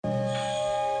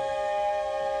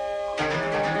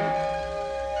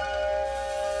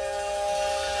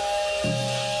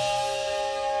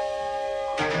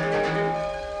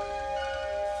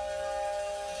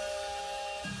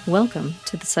Welcome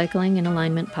to the Cycling in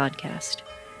Alignment podcast,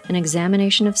 an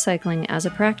examination of cycling as a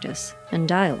practice and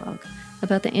dialogue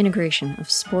about the integration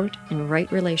of sport in right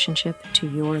relationship to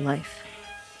your life.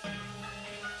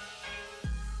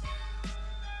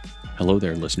 Hello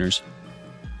there, listeners.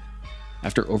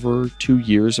 After over 2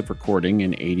 years of recording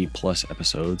and 80-plus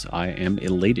episodes, I am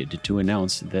elated to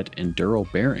announce that Enduro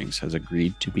Bearings has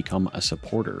agreed to become a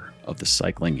supporter of the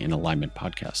Cycling in Alignment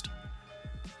podcast.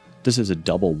 This is a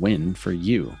double win for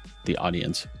you, the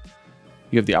audience.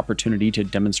 You have the opportunity to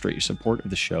demonstrate your support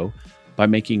of the show by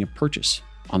making a purchase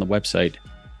on the website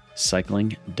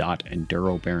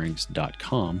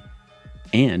cycling.endurobearings.com,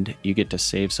 and you get to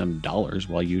save some dollars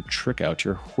while you trick out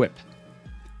your whip.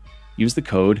 Use the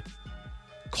code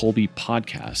Colby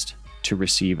Podcast to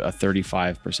receive a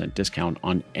 35% discount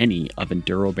on any of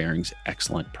Enduro Bearings'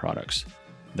 excellent products.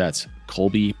 That's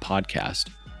Colby Podcast,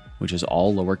 which is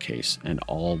all lowercase and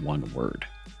all one word.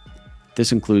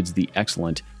 This includes the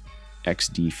excellent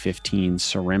XD15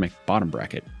 ceramic bottom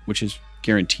bracket, which is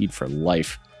guaranteed for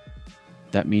life.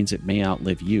 That means it may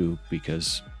outlive you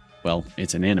because, well,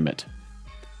 it's inanimate.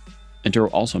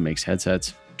 Enduro also makes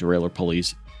headsets, derailleur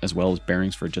pulleys, as well as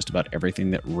bearings for just about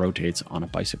everything that rotates on a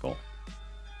bicycle.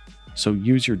 So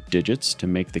use your digits to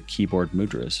make the keyboard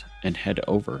mudras and head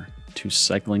over to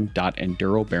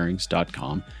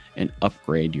cycling.endurobearings.com and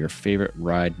upgrade your favorite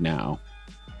ride now.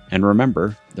 And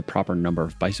remember, the proper number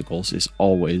of bicycles is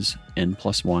always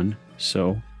N+1,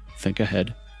 so think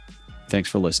ahead. Thanks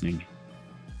for listening.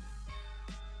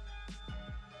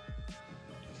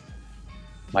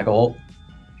 Michael Holt.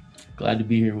 Glad to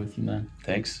be here with you, man.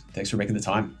 Thanks for making the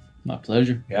time. My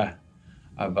pleasure. Yeah.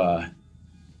 I've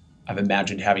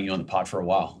imagined having you on the pod for a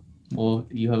while. Well,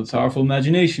 you have a powerful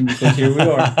imagination because here we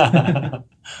are.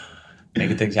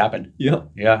 Making things happen. Yep.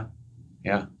 Yeah.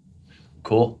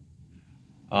 Cool.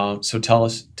 So tell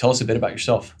us a bit about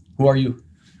yourself. Who are you?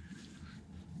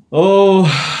 Oh,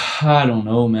 I don't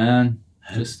know, man.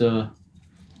 Just a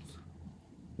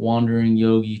wandering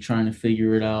yogi trying to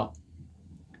figure it out.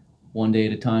 One day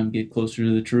at a time, get closer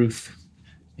to the truth.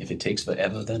 If it takes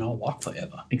forever, then I'll walk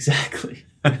forever. Exactly.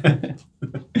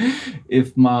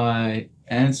 If my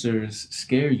answers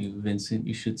scare you, Vincent,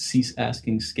 you should cease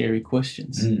asking scary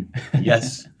questions.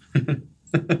 Yes.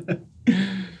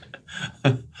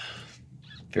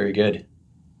 Very good.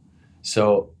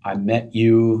 So I met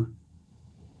you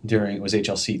during, it was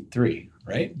HLC 3,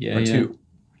 right? Yeah. Or 2?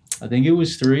 I think it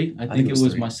was 3. I think it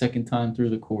was 3. my second time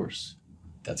through the course.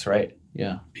 That's right.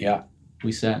 Yeah. Yeah.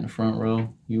 We sat in the front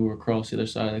row. You were across the other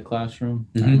side of the classroom.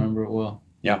 Mm-hmm. I remember it well.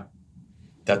 Yeah.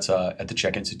 That's at the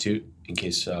Czech Institute, in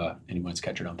case anyone's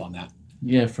catching up on that.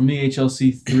 Yeah, for me,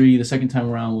 HLC 3, the second time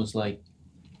around was like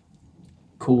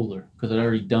cooler because I'd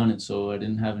already done it, so I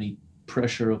didn't have any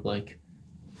pressure of like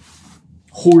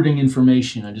hoarding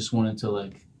information. I just wanted to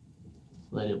like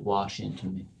let it wash into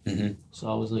me. Mm-hmm. So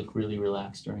I was like really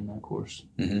relaxed during that course.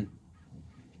 Mm-hmm.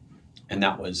 And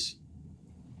that was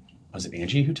it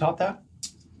Angie who taught that?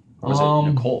 Or was it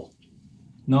Nicole?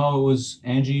 No, it was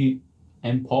Angie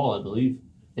and Paul, I believe.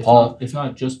 If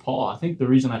not just Paul. I think the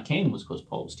reason I came was because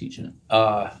Paul was teaching it.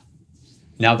 Now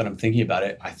that I'm thinking about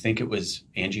it, I think it was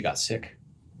Angie got sick.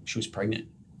 She was pregnant.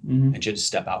 Mm-hmm. And she had to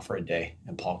step out for a day,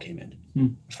 and Paul came in,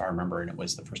 if I remember, and it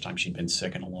was the first time she'd been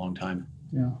sick in a long time.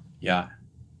 Yeah,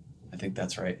 I think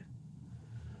that's right.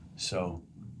 So,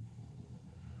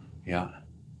 yeah.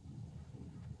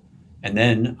 And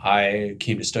then I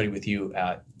came to study with you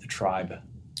at the Tribe.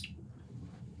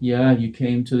 Yeah, you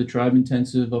came to the Tribe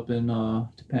Intensive up in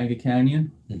Topanga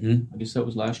Canyon. Mm-hmm. I guess that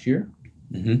was last year.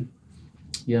 Mm-hmm.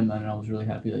 Yeah, man, I was really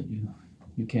happy that you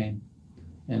came.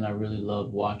 And I really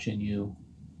loved watching you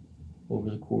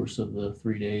over the course of the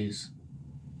 3 days.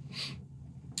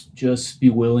 Just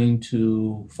be willing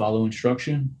to follow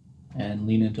instruction and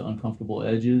lean into uncomfortable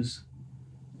edges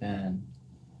and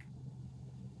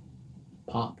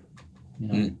pop.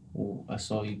 Well, I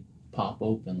saw you pop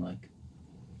open like.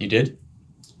 You did?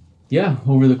 Yeah,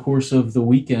 over the course of the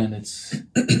weekend, it's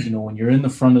when you're in the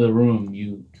front of the room,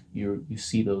 you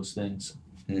see those things.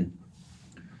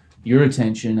 Your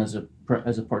attention as a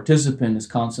participant is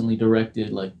constantly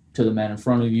directed like to the man in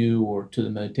front of you or to the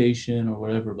meditation or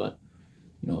whatever, but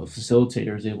a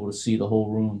facilitator is able to see the whole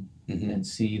room and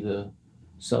see the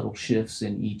subtle shifts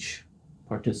in each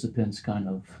participant's kind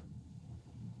of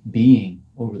being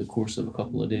over the course of a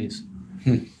couple of days.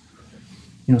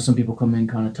 Some people come in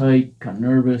kind of tight, kind of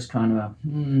nervous, kind of, I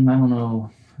don't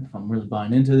know if I'm really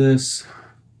buying into this.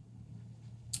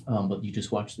 But you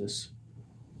just watch this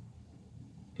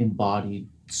embodied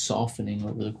softening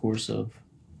over the course of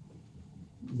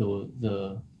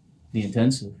the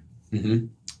intensive. Mm-hmm.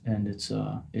 And it's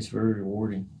very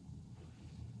rewarding.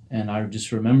 And I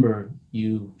just remember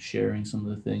you sharing some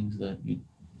of the things that you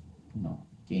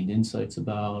gained insights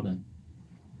about. And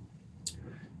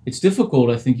it's difficult,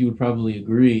 I think you would probably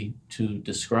agree, to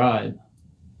describe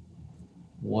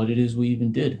what it is we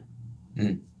even did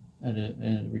at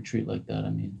a retreat like that. I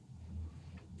mean,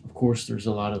 of course, there's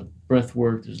a lot of breath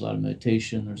work, there's a lot of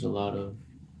meditation, there's a lot of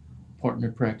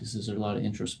partner practices, there's a lot of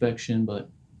introspection, but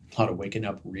a lot of waking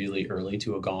up really early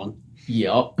to a gong.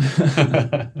 Yep.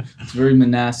 It's very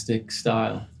monastic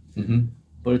style. Mm-hmm.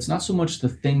 But it's not so much the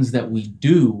things that we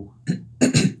do,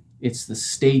 it's the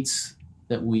states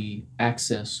that we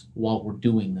access while we're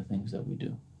doing the things that we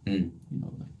do.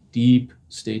 Like deep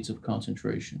states of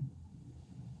concentration,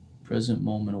 present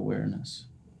moment awareness,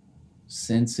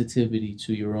 sensitivity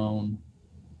to your own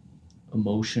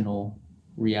emotional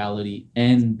reality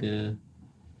and the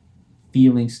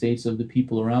feeling states of the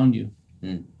people around you.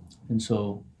 And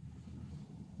so,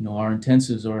 our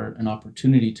intensives are an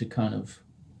opportunity to kind of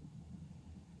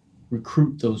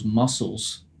recruit those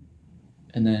muscles,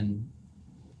 and then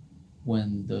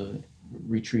when the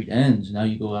retreat ends, now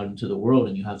you go out into the world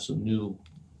and you have some new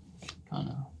kind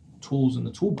of tools in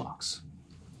the toolbox.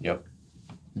 Yep.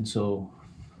 And so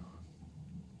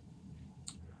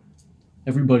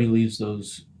everybody leaves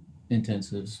those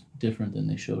intensives different than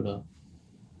they showed up.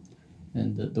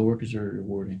 And the work is very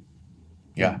rewarding.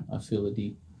 Yeah. I feel a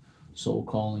deep soul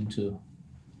calling to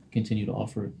continue to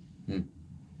offer it.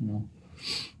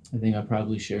 I think I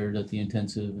probably shared at the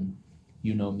intensive, and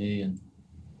me,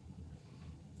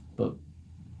 but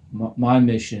my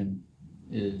mission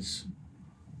is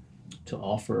to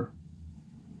offer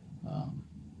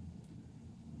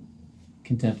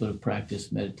contemplative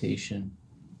practice, meditation,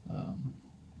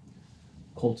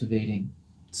 cultivating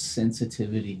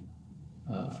sensitivity,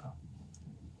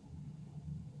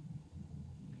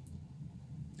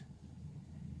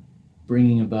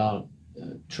 bringing about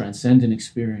transcendent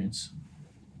experience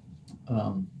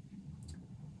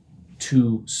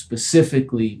to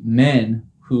specifically men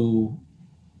who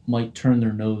might turn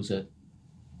their nose at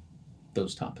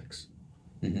those topics.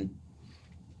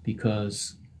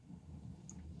 Because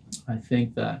I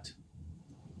think that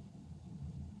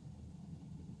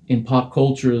in pop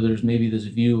culture, there's maybe this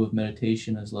view of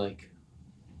meditation as like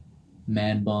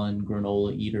man bun,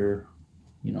 granola eater,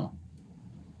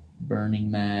 Burning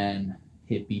Man,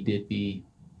 hippy dippy.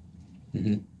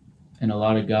 And a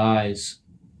lot of guys,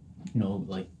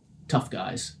 like tough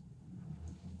guys,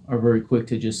 are very quick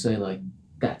to just say like,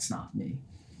 that's not me,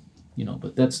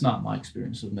 but that's not my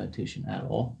experience of meditation at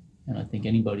all. And I think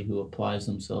anybody who applies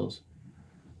themselves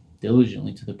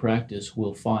diligently to the practice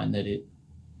will find that it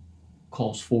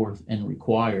calls forth and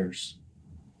requires,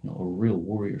 a real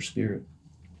warrior spirit.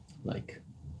 Like,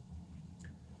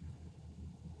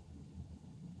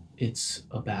 it's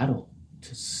a battle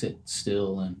to sit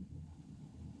still and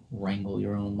wrangle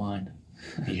your own mind.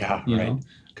 Yeah, right.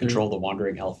 Control the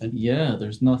wandering elephant. Yeah,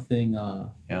 there's nothing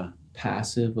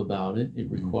passive about it. It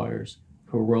requires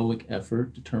heroic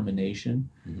effort, determination,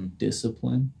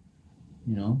 discipline.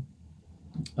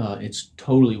 It's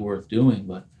totally worth doing,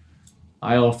 but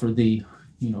I offer the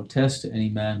test to any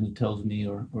man who tells me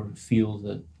or feels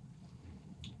that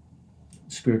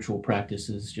spiritual practice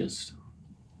is just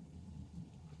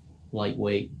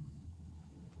lightweight.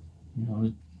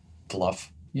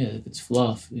 Fluff. Yeah, if it's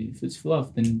fluff,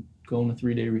 then go on a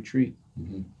 3-day retreat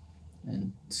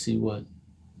and see what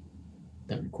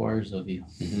that requires of you.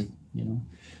 If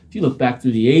you look back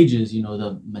through the ages,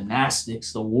 the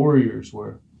monastics, the warriors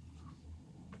were,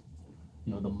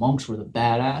 the monks were the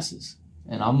badasses.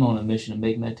 And I'm on a mission to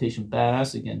make meditation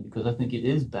badass again, because I think it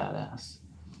is badass.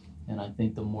 And I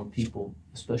think the more people,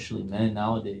 especially men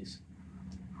nowadays,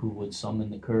 who would summon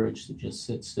the courage to just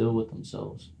sit still with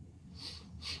themselves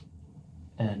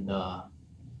and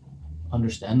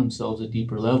understand themselves at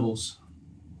deeper levels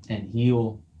and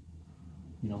heal,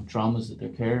 traumas that they're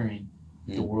carrying,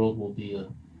 the world will be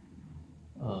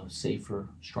a safer,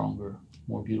 stronger,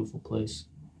 more beautiful place.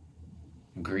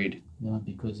 Agreed. Yeah,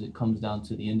 because it comes down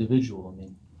to the individual. I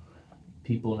mean,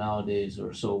 people nowadays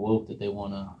are so woke that they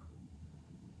want to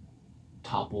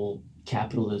topple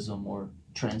capitalism or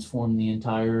transform the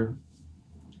entire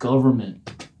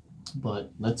government.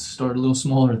 But let's start a little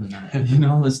smaller than that.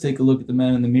 Let's take a look at the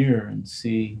man in the mirror and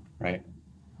see. Right.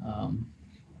 Are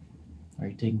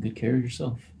you taking good care of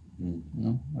yourself?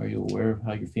 Are you aware of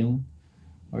how you're feeling?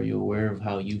 Are you aware of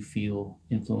how you feel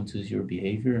influences your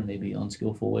behavior in maybe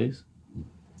unskillful ways?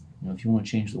 If you want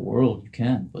to change the world, you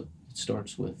can, but it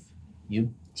starts with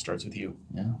you. It starts with you.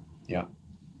 Yeah. Yeah.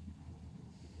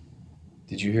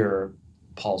 Did you hear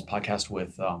Paul's podcast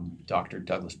with Dr.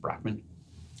 Douglas Brackman?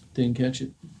 Didn't catch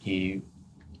it. He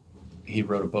He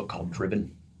wrote a book called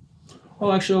Driven.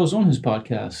 Oh, actually, I was on his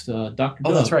podcast, Dr.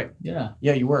 Doug. Oh, that's right. Yeah.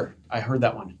 Yeah, you were. I heard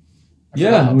that one.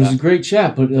 Yeah, it was a great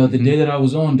chat. But the day that I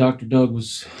was on, Dr. Doug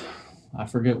was, I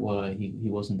forget why he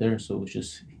wasn't there. So it was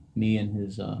just me and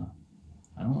his, I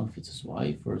don't know if it's his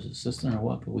wife or his assistant or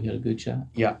what, but we had a good chat.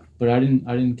 Yeah. But I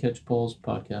didn't catch Paul's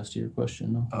podcast to your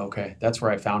question, no. Okay. That's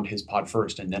where I found his pod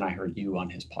first, and then I heard you on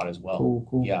his pod as well.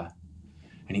 Cool. Yeah.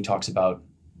 And he talks about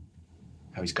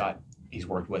how he's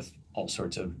worked with all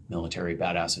sorts of military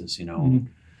badasses,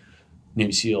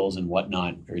 Navy SEALs and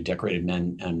whatnot, very decorated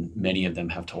men, and many of them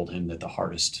have told him that the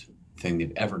hardest thing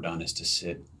they've ever done is to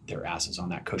sit their asses on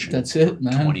that cushion. That's it,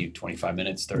 man. 20, 25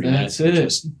 minutes, 30 That's minutes. it.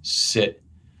 Just sit.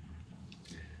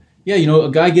 Yeah,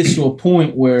 a guy gets to a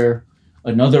point where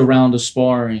another round of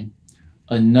sparring,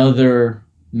 another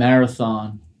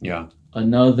marathon,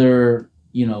 another,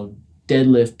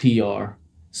 deadlift PR,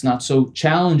 it's not so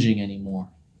challenging anymore.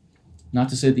 Not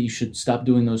to say that you should stop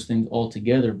doing those things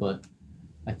altogether, but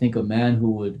I think a man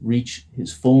who would reach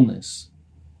his fullness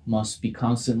must be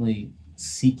constantly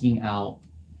seeking out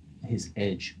his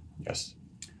edge. Yes.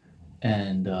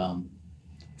 And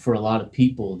for a lot of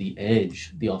people, the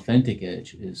edge, the authentic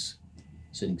edge, is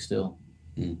sitting still.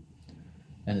 And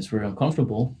it's very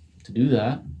uncomfortable to do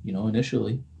that,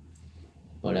 initially.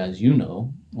 But as you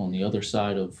know, on the other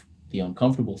side of the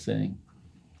uncomfortable thing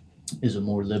is a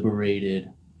more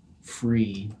liberated,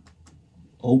 free,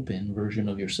 open version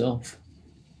of yourself.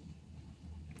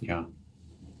 Yeah.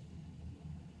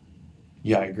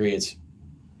 Yeah, I agree.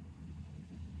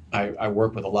 I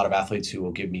work with a lot of athletes who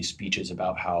will give me speeches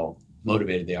about how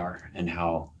motivated they are and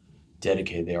how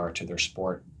dedicated they are to their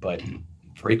sport. But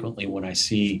frequently when I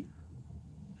see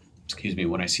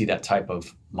that type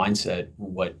of mindset,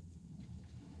 what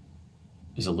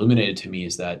is illuminated to me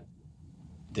is that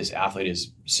this athlete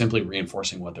is simply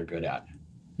reinforcing what they're good at.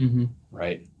 Mm-hmm.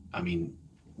 Right? I mean,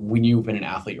 when you've been an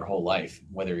athlete your whole life,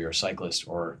 whether you're a cyclist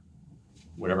or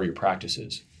whatever your practice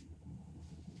is,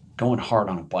 going hard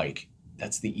on a bike,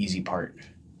 that's the easy part.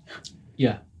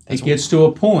 Yeah. It gets to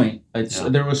a point.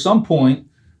 There was some point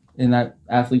in that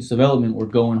athlete's development where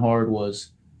going hard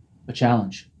was a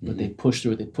challenge, but they pushed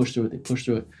through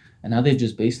it. And now they've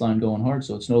just baseline going hard,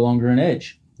 so it's no longer an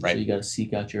edge. Right. So you got to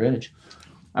seek out your edge.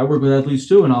 I work with athletes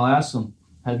too, and I'll ask them,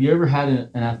 have you ever had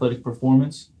an athletic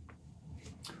performance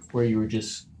where you were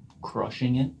just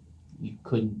crushing it? You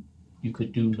could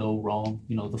do no wrong.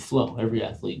 The flow. Every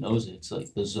athlete knows it. It's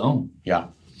like the zone. Yeah.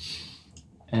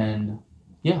 And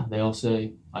yeah, they all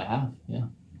say, I have. Yeah.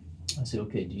 I say,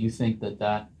 okay, do you think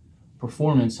that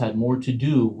performance had more to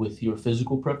do with your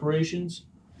physical preparations,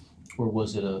 or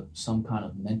was it some kind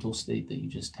of mental state that you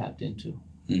just tapped into?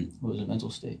 It was a mental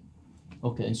state.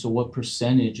 Okay, so what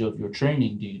percentage of your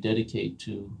training do you dedicate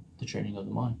to the training of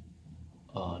the mind?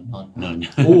 None.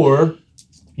 Or,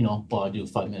 I do a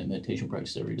 5-minute meditation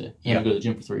practice every day. And I go to the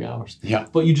gym for 3 hours. Yeah.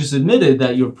 But you just admitted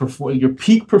that your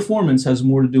peak performance has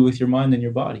more to do with your mind than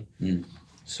your body.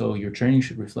 So your training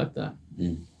should reflect that.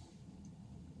 It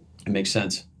makes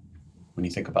sense when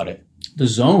you think about it. The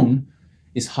zone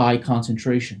is high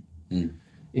concentration.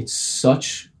 It's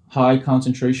such high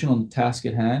concentration on the task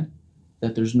at hand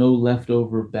that there's no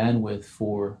leftover bandwidth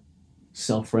for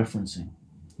self-referencing.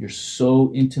 You're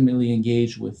so intimately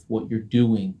engaged with what you're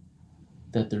doing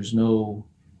that there's no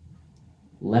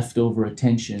leftover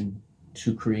attention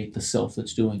to create the self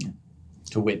that's doing it.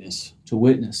 To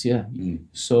witness, yeah.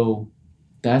 So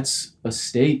that's a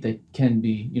state that can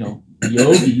be,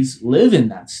 yogis live in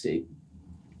that state.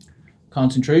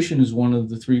 Concentration is one of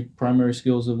the 3 primary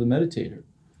skills of the meditator.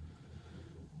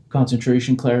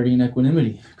 Concentration, clarity, and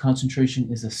equanimity. Concentration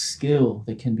is a skill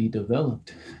that can be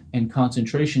developed. And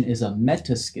concentration is a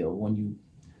meta skill.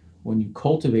 When you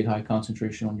cultivate high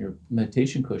concentration on your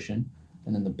meditation cushion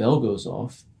and then the bell goes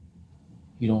off,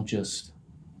 the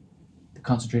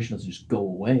concentration doesn't just go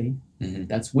away.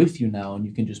 That's with you now, and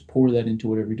you can just pour that into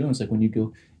whatever you're doing. It's like when you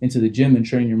go into the gym and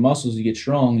train your muscles, you get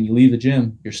strong, and you leave the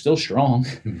gym, you're still strong.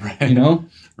 Right.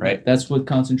 Right. That's what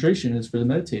concentration is for the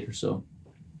meditator. So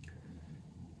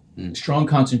strong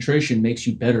concentration makes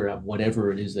you better at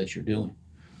whatever it is that you're doing.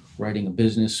 Writing a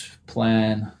business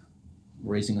plan,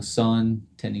 raising a son,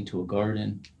 tending to a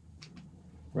garden,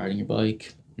 riding your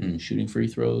bike, shooting free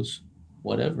throws,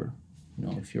 whatever.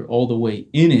 If you're all the way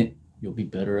in it, you'll be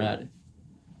better at it.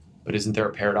 But isn't there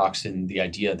a paradox in the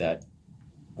idea that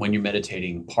when you're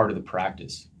meditating, part of the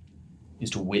practice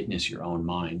is to witness your own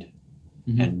mind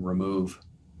and remove,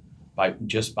 by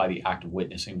the act of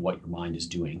witnessing what your mind is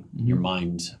doing, your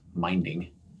mind's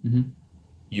minding,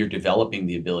 you're developing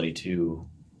the ability to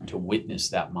witness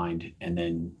that mind and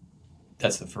then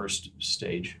That's the first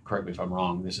stage. Correct me if I'm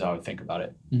wrong. This is how I think about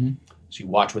it. Mm-hmm. So you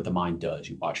watch what the mind does.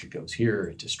 You watch it goes here.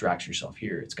 It distracts yourself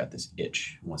here. It's got this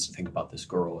itch. It wants to think about this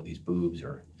girl or these boobs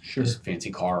or this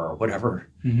fancy car or whatever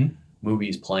movie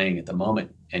is playing at the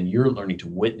moment. And you're learning to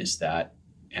witness that.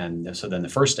 And so then the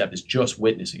first step is just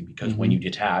witnessing, because when you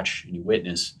detach and you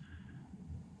witness,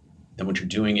 then what you're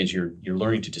doing is you're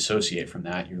learning to dissociate from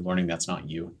that. You're learning that's not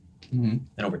you. And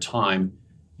over time,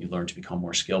 you learn to become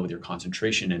more skilled with your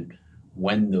concentration. And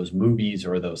when those movies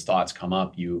or those thoughts come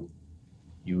up, you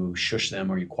shush them,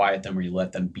 or you quiet them, or you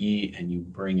let them be, and you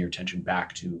bring your attention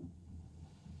back to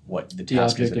what the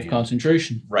task is. The object of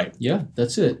concentration. Right. Yeah,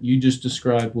 that's it. You just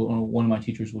described what one of my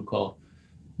teachers would call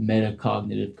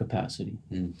metacognitive capacity.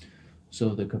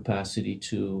 So the capacity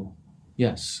to,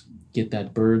 yes, get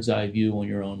that bird's eye view on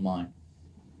your own mind.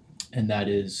 And that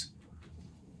is,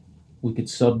 we could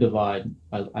subdivide,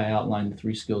 I outlined the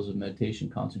 3 skills of meditation: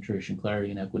 concentration,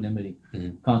 clarity, and equanimity.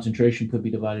 Concentration could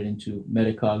be divided into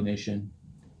metacognition,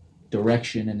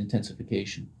 direction, and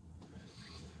intensification.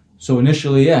 So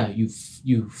initially,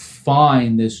 you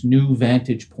find this new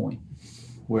vantage point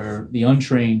where the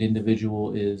untrained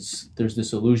individual there's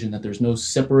this illusion that there's no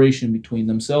separation between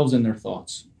themselves and their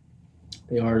thoughts.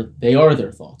 They are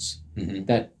their thoughts.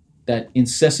 That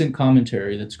incessant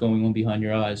commentary that's going on behind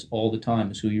your eyes all the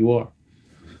time is who you are.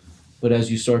 But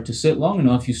as you start to sit long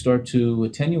enough, you start to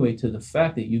attenuate to the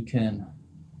fact that you can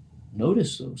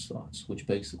notice those thoughts, which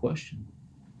begs the question,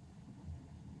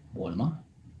 what am I?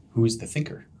 Who is the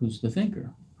thinker? Who's the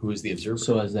thinker? Who is the observer?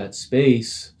 So as that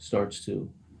space starts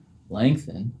to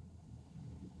lengthen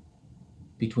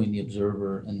between the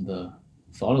observer and the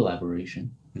thought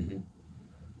elaboration,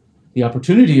 the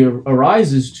opportunity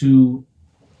arises to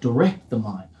direct the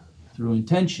mind through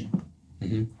intention,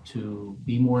 to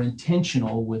be more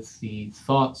intentional with the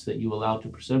thoughts that you allow to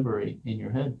perseverate in your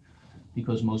head,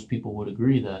 because most people would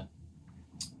agree that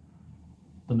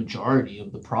the majority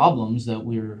of the problems that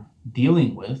we're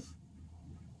dealing with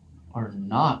are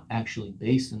not actually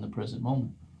based in the present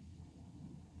moment.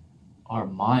 Our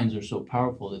minds are so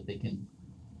powerful that they can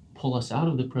pull us out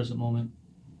of the present moment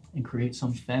and create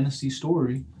some fantasy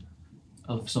story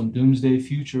of some doomsday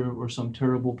future or some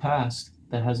terrible past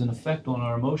that has an effect on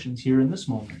our emotions here in this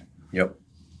moment. Yep.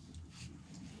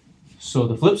 So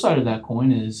the flip side of that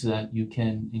coin is that you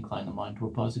can incline the mind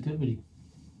toward positivity.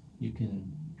 You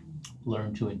can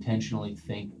learn to intentionally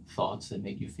think thoughts that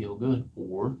make you feel good,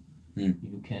 or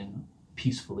you can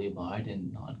peacefully abide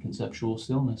in non-conceptual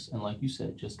stillness. And like you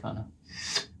said, just kind of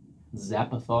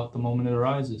zap a thought the moment it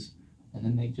arises, and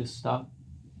then they just stop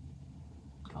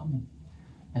coming.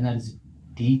 And that is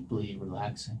deeply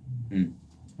relaxing. And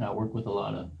I work with a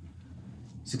lot of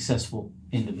successful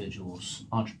individuals,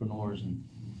 entrepreneurs, and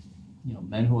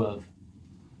men who have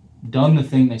done the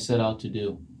thing they set out to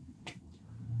do.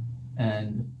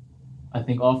 And I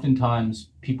think oftentimes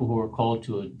people who are called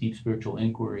to a deep spiritual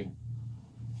inquiry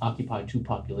occupy 2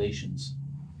 populations.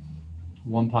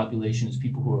 One population is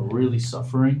people who are really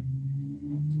suffering.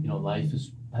 Life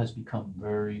has become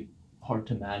very hard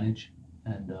to manage,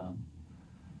 and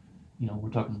we're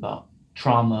talking about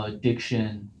trauma,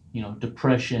 addiction,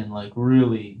 depression, like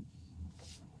really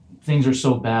things are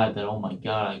so bad that, oh my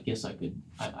God, I guess I'll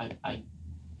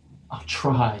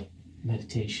try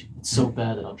meditation. It's so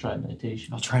bad that I'll try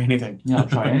meditation. I'll try anything. Yeah, I'll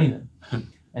try anything.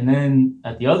 And then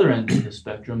at the other end of the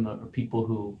spectrum are people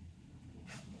who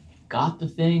got the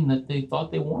thing that they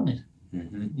thought they wanted.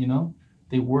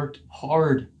 They worked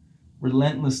hard,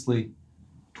 relentlessly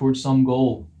towards some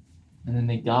goal, and then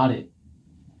they got it.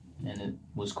 And it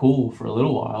was cool for a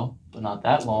little while, but not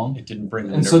that long. It didn't bring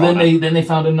them. And so then they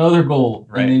found another goal,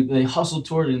 right? And they hustled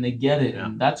toward it, and they get it,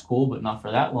 and that's cool, but not for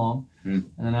that long. And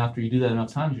then after you do that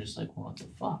enough times, you're just like, well, what the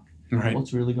fuck? Right.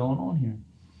 What's really going on here?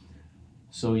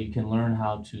 So you can learn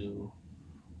how to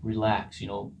relax.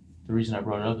 The reason I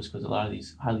brought it up is because a lot of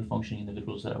these highly functioning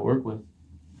individuals that I work with,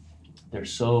 they're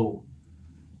so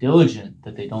diligent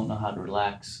that they don't know how to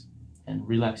relax. And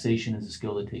relaxation is a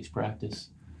skill that takes practice.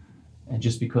 And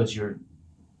just because you're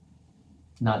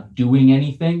not doing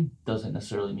anything doesn't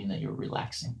necessarily mean that you're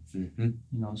relaxing.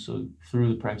 So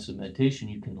through the practice of meditation,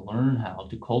 you can learn how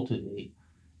to cultivate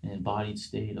an embodied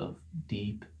state of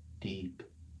deep, deep,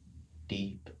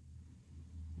 deep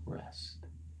rest.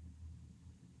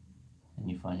 And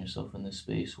you find yourself in this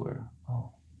space where,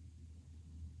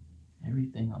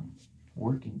 everything I'm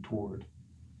working toward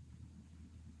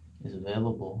is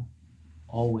available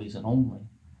always and only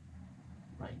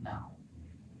right now.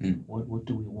 What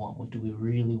do we want? What do we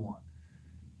really want?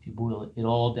 If you boil it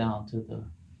all down to the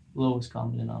lowest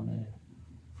common denominator,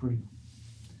 freedom.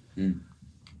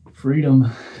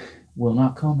 Freedom will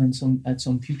not come at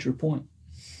some future point.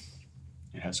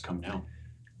 It has come now.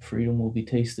 Freedom will be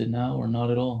tasted now or not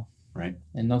at all. Right.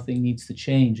 And nothing needs to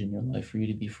change in your life for you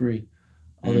to be free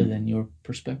other than your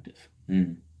perspective.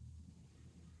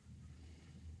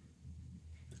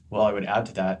 Well, I would add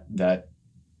to that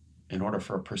in order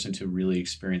for a person to really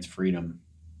experience freedom,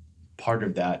 part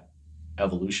of that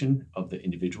evolution of the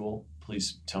individual,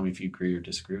 please tell me if you agree or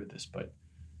disagree with this, but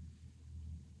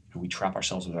we trap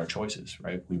ourselves with our choices,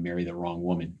 right? We marry the wrong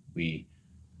woman. We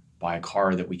buy a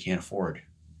car that we can't afford.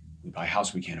 We buy a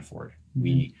house we can't afford.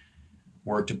 We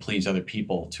work to please other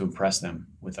people, to impress them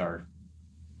with our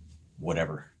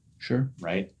whatever. Sure.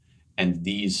 Right? And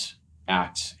these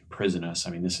acts imprison us.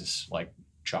 I mean, this is like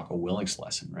Jocko Willink's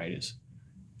lesson, right?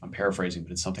 I'm paraphrasing,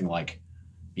 but it's something like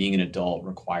being an adult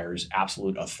requires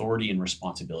absolute authority and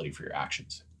responsibility for your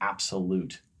actions.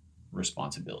 Absolute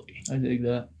responsibility. I dig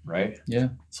that. Right? Yeah.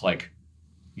 It's like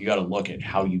you got to look at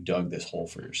how you dug this hole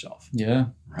for yourself. Yeah.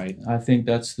 Right? I think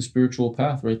that's the spiritual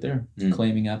path right there.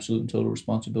 Claiming absolute and total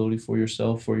responsibility for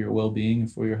yourself, for your well-being,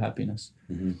 and for your happiness.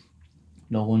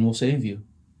 No one will save you.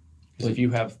 Because if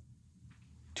you have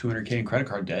 $200K in credit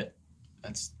card debt,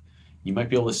 you might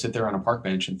be able to sit there on a park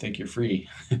bench and think you're free,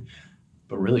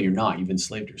 but really you're not. You've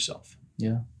enslaved yourself.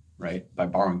 Yeah. Right? By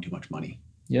borrowing too much money.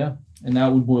 Yeah. And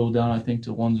that would boil down, I think,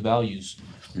 to one's values.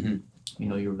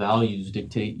 Your values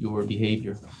dictate your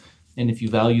behavior. And if you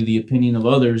value the opinion of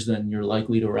others, then you're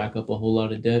likely to rack up a whole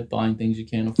lot of debt, buying things you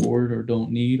can't afford or don't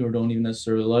need or don't even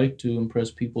necessarily like, to impress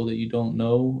people that you don't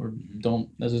know or don't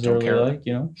necessarily like,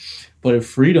 But if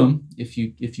freedom, if you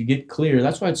get clear,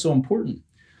 that's why it's so important.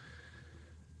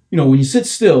 When you sit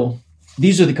still,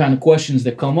 these are the kind of questions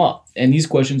that come up. And these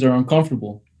questions are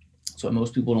uncomfortable. So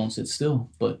most people don't sit still.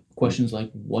 But questions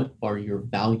like, what are your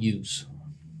values?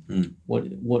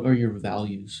 What are your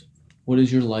values? What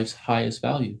is your life's highest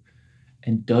value?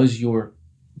 And does your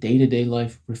day-to-day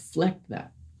life reflect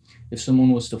that? If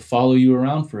someone was to follow you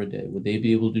around for a day, would they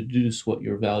be able to deduce what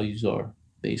your values are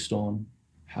based on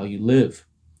how you live?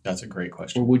 That's a great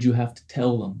question. Or would you have to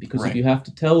tell them? Because if you have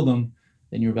to tell them,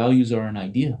 then your values are an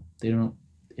idea.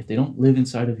 If they don't live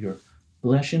inside of your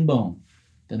flesh and bone,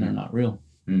 then they're not real.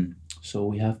 So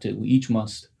we each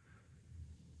must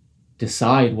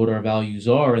decide what our values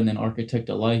are and then architect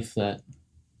a life that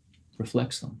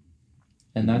reflects them.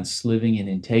 And that's living in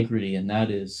integrity, and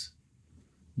that is,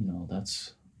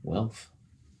 that's wealth.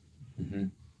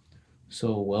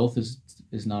 So wealth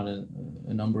is not a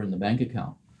number in the bank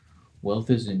account. Wealth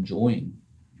is enjoying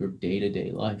your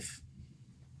day-to-day life.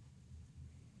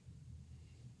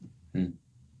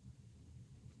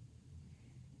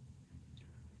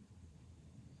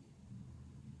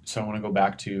 So I want to go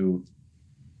back to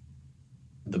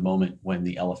the moment when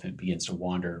the elephant begins to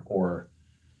wander, or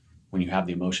when you have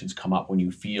the emotions come up, when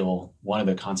you feel. One of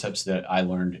the concepts that I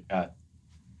learned at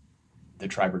the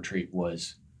tribe retreat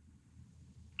was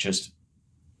just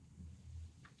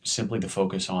simply the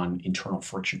focus on internal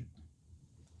friction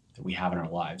that we have in our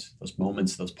lives, those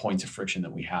moments, those points of friction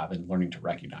that we have, and learning to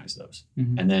recognize those.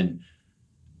 And then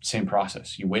same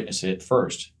process, you witness it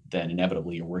first, then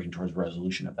inevitably you're working towards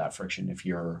resolution of that friction if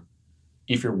you're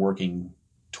working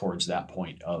towards that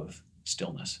point of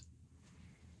stillness.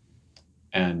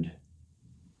 And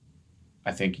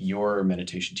I think your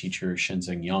meditation teacher,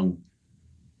 Shenzhen Yang,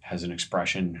 has an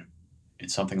expression.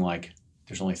 It's something like,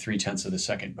 there's only 0.3 of a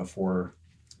second before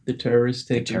the terrorists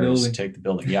take the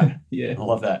building. Yeah. Yeah. I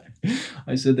love that.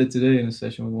 I said that today in a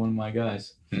session with one of my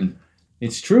guys.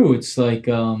 It's true. It's like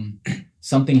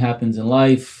something happens in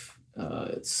life.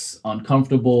 It's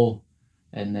uncomfortable.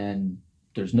 And then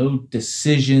there's no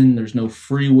decision. There's no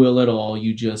free will at all.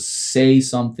 You just say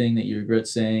something that you regret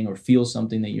saying or feel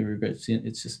something that you regret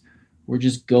saying. We're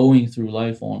just going through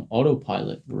life on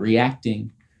autopilot,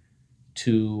 reacting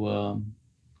to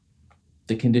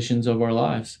the conditions of our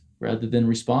lives rather than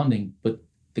responding. But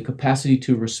the capacity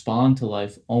to respond to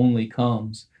life only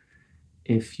comes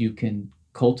if you can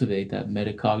cultivate that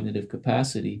metacognitive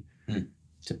capacity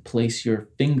to place your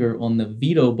finger on the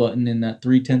veto button in that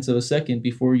 0.3 of a second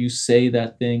before you say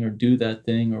that thing or do that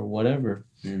thing or whatever.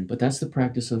 But that's the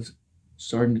practice of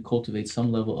starting to cultivate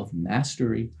some level of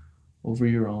mastery over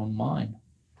your own mind.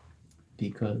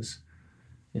 Because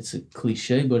it's a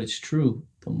cliche, but it's true.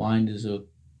 The mind is a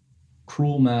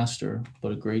cruel master,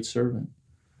 but a great servant.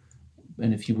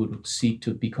 And if you would seek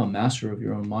to become master of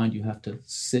your own mind, you have to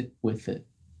sit with it.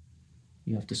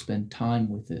 You have to spend time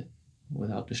with it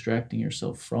without distracting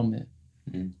yourself from it.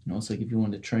 It's like if you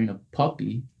want to train a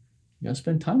puppy, you got to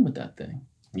spend time with that thing.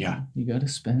 Yeah. You got to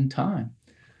spend time.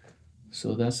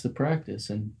 So that's the practice.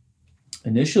 And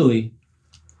initially,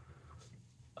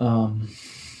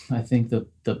 I think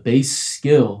the base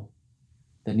skill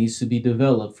that needs to be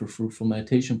developed for fruitful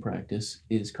meditation practice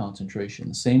is concentration.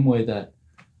 The same way that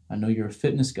I know you're a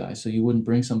fitness guy, so you wouldn't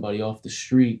bring somebody off the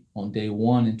street on day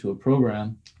one into a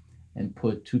program and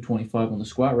put 225 on the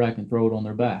squat rack and throw it on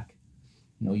their back.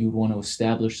 You would want to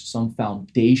establish some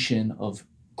foundation of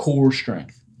core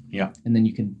strength. Yeah. And then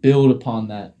you can build upon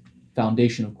that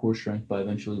foundation of core strength by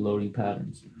eventually loading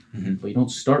patterns. But you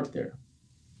don't start there.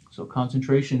 So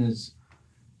concentration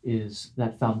is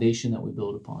that foundation that we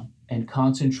build upon. And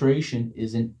concentration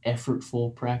is an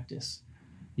effortful practice.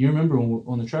 You remember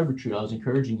on the tribe retreat, I was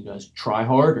encouraging you guys, try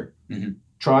harder.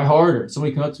 Try harder.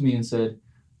 Somebody came up to me and said,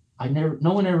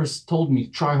 no one ever told me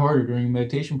to try harder during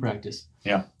meditation practice.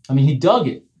 Yeah. I mean, he dug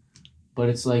it. But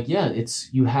it's like,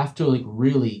 you have to like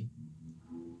really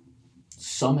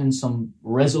summon some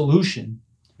resolution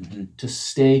to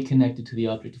stay connected to the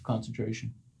object of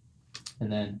concentration.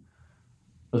 And then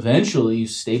eventually you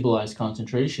stabilize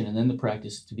concentration, and then the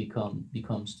practice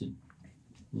becomes to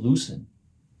loosen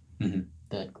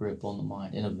that grip on the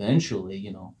mind. And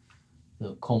eventually,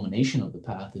 the culmination of the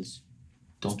path is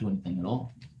don't do anything at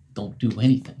all. Don't do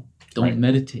anything. Don't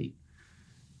meditate.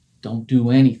 Don't do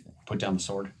anything. Put down the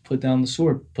sword. Put down the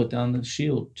sword. Put down the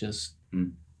shield. Just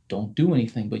don't do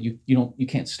anything. But you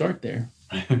can't start there.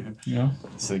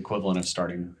 It's the equivalent of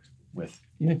starting with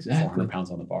 400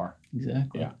 pounds on the bar.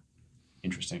 Exactly. Yeah.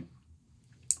 Interesting.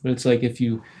 But it's like if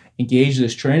you engage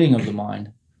this training of the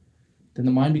mind, then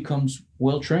the mind becomes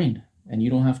well trained, and you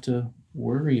don't have to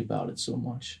worry about it so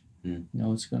much.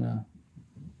 It's gonna.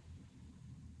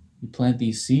 You plant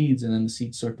these seeds, and then the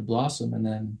seeds start to blossom, and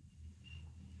then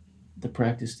the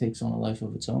practice takes on a life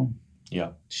of its own.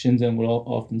 Yeah. Shinzen would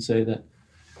often say that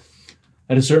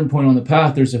at a certain point on the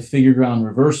path, there's a figure ground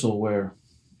reversal where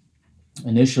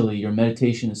initially your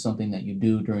meditation is something that you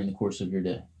do during the course of your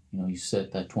day. You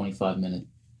set that 25-minute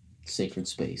sacred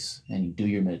space and you do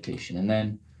your meditation, and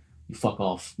then you fuck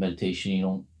off meditation.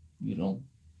 You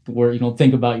don't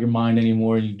think about your mind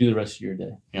anymore, and you do the rest of your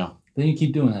day. Yeah. Then you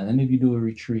keep doing that. Then maybe you do a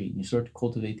retreat and you start to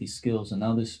cultivate these skills, and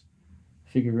now this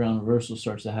figure ground reversal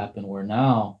starts to happen where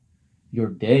now your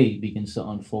day begins to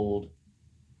unfold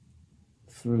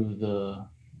through the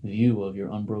view of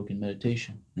your unbroken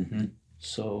meditation.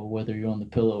 So whether you're on the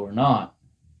pillow or not,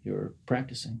 you're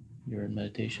practicing. You're in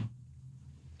meditation.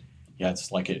 Yeah,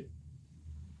 it's like it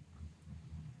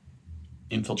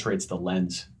infiltrates the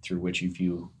lens through which you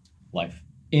view life.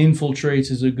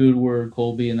 Infiltrates is a good word,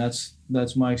 Colby, and that's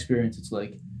my experience. It's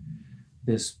like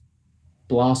this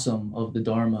blossom of the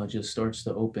Dharma just starts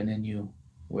to open in you,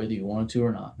 whether you want it to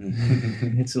or not.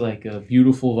 It's like a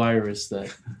beautiful virus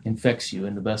that infects you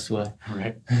in the best way.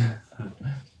 Right.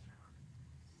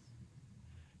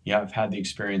 Yeah, I've had the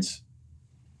experience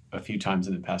a few times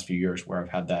in the past few years where I've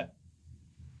had that.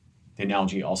 The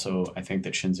analogy also, I think,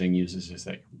 that Shinzen uses is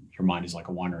that your mind is like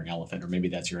a wandering elephant, or maybe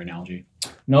that's your analogy.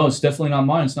 No, it's definitely not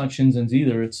mine. It's not Shinzen's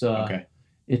either. It's okay.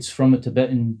 It's from a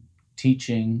Tibetan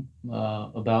teaching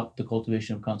about the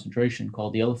cultivation of concentration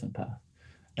called the elephant path.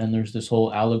 And there's this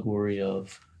whole allegory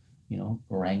of,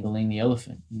 wrangling the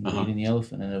elephant, leading the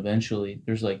elephant. And eventually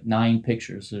there's like 9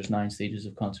 pictures. There's 9 stages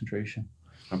of concentration.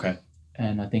 Okay.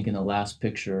 And I think in the last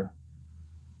picture,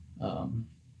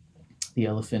 the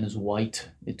elephant is white.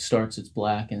 It starts, it's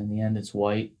black, and in the end it's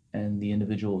white. And the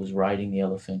individual is riding the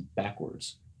elephant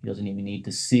backwards. He doesn't even need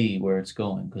to see where it's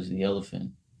going because the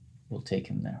elephant will take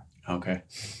him there. Okay,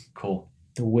 cool.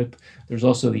 The whip. There's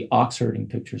also the ox herding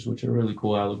pictures, which are a really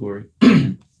cool allegory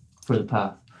for the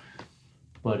path.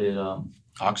 But it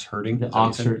ox herding. The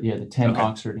 10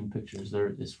 ox herding pictures.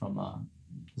 There is from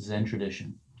Zen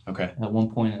tradition. Okay. At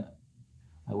one point,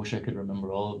 I wish I could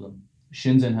remember all of them.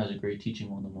 Shinzen has a great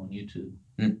teaching on them on YouTube.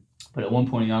 But at one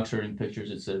point in the ox herding pictures,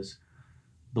 it says,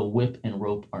 "The whip and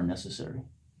rope are necessary."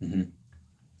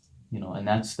 And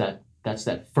that's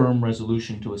that firm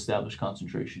resolution to establish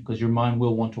concentration, because your mind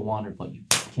will want to wander, but you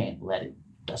can't let it.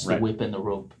 That's the whip and the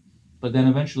rope. But then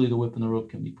eventually the whip and the rope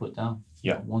can be put down.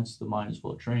 Yeah. Once the mind is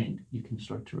well trained, you can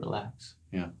start to relax.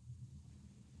 Yeah.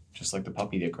 Just like the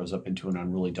puppy that grows up into an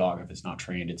unruly dog. If it's not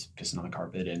trained, it's pissing on the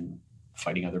carpet and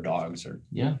fighting other dogs, or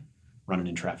running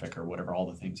in traffic, or whatever, all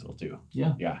the things it'll do.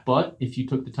 Yeah. Yeah. But if you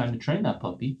took the time to train that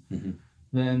puppy,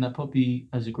 then that puppy,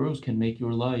 as it grows, can make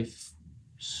your life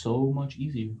so much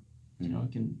easier.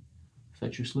 It can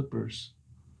fetch your slippers,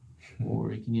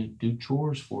 or it can do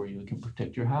chores for you. It can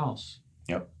protect your house.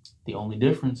 Yep. The only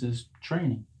difference is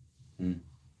training.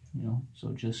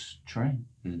 So just train.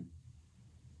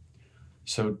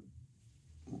 So,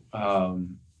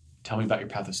 tell me about your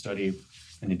path of study.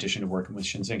 In addition to working with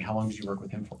Shinzen, how long did you work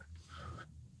with him for?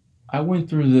 I went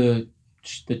through the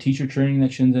the teacher training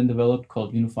that Shinzen developed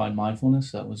called Unified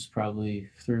Mindfulness. That was probably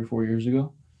 3 or 4 years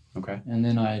ago. Okay. And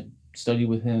then I studied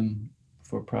with him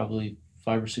for probably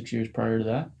 5 or 6 years prior to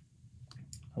that.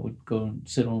 I would go and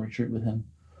sit on retreat with him.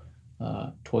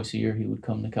 Twice a year he would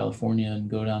come to California and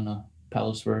go down to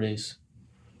Palos Verdes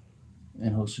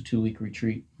and host a 2-week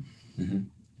retreat. Mm-hmm.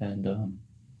 And,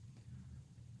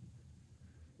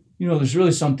 there's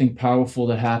really something powerful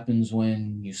that happens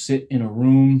when you sit in a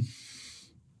room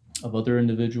of other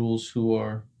individuals who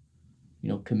are,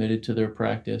 committed to their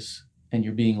practice, and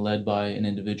you're being led by an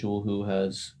individual who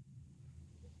has,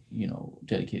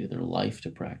 dedicated their life to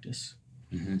practice.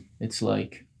 Mm-hmm. It's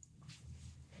like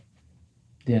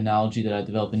the analogy that I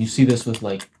developed, and you see this with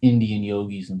like Indian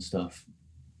yogis and stuff.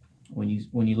 When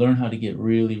you learn how to get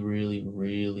really, really,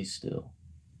 really still,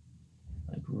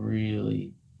 like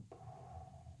really,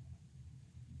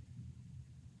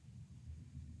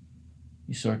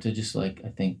 you start to just like, I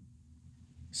think,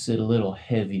 sit a little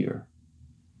heavier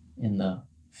in the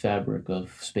fabric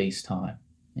of space-time,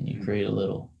 and you create a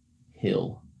little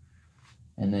hill,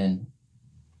 and then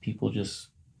people just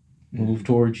move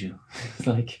towards you. It's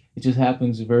like, it just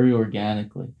happens very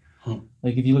organically.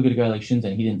 Like if you look at a guy like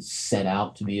Shinzen, he didn't set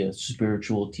out to be a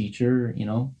spiritual teacher,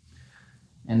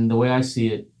 And the way I see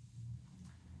it,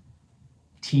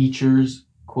 teachers,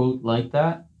 quote, like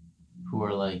that, who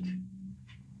are like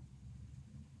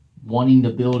wanting to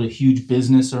build a huge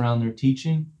business around their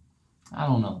teaching, I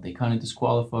don't know. They kind of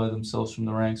disqualify themselves from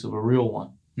the ranks of a real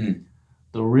one.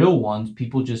 The real ones,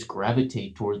 people just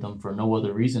gravitate toward them for no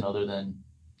other reason other than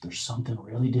there's something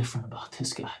really different about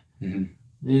this guy. Mm-hmm.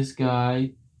 This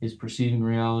guy is perceiving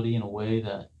reality in a way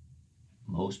that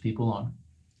most people aren't.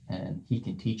 And he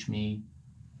can teach me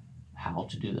how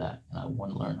to do that. And I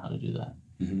want to learn how to do that.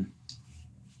 Mm-hmm.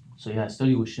 So yeah, I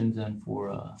studied with Shinzen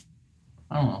for,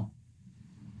 I don't know.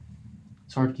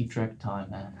 It's hard to keep track of time,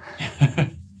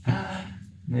 man.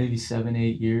 Maybe 7,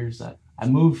 8 years. I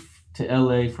moved to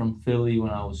LA from Philly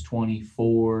when I was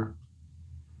 24.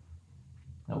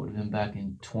 That would have been back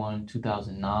in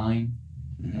 2009.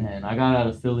 Mm-hmm. And I got out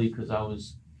of Philly because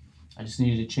I just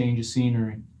needed to change of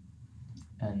scenery.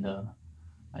 And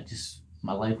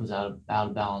my life was out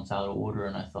of balance, out of order.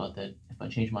 And I thought that if I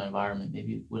changed my environment,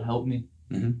 maybe it would help me.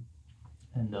 Mm-hmm.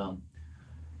 And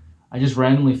I just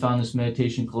randomly found this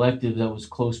meditation collective that was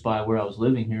close by where I was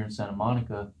living here in Santa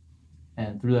Monica.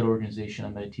 And through that organization, I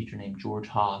met a teacher named George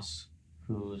Haas,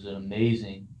 who's an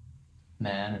amazing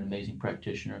man, an amazing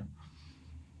practitioner.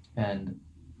 And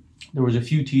there was a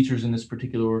few teachers in this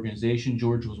particular organization.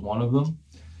 George was one of them.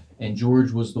 And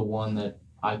George was the one that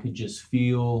I could just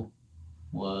feel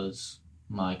was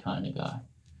my kind of guy.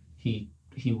 He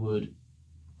would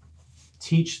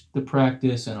teach the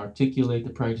practice and articulate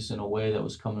the practice in a way that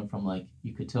was coming from, like,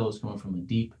 you could tell it was coming from a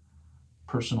deep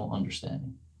personal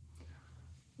understanding.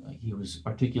 Like, he was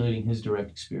articulating his direct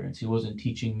experience. He wasn't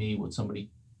teaching me what somebody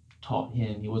taught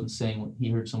him. He wasn't saying what he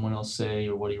heard someone else say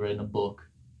or what he read in a book.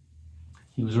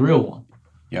 He was a real one.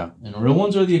 Yeah. And real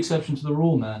ones are the exception to the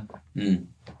rule, man. Mm.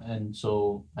 And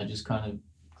so I just kind of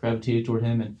gravitated toward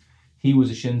him, and he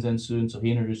was a Shinzen student, so he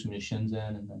introduced me to Shinzen,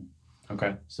 and then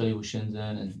studied with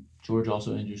Shinzen. And George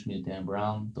also introduced me to Dan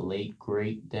Brown, the late,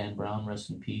 great Dan Brown,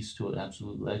 rest in peace, to an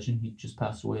absolute legend. He just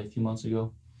passed away a few months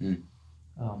ago. Mm.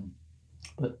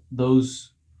 But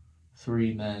those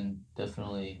 3 men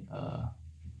definitely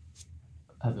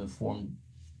have informed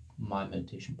my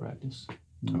meditation practice,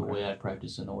 the way I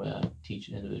practice and the way I teach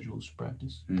individuals to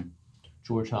practice. Mm.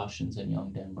 George Hoskins and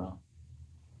young Dan Brown.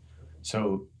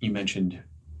 So you mentioned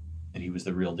that he was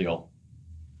the real deal.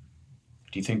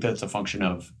 Do you think that's a function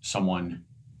of someone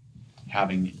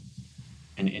having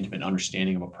an intimate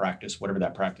understanding of a practice, whatever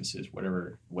that practice is,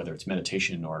 whether it's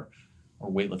meditation or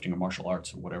weightlifting or martial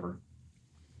arts or whatever?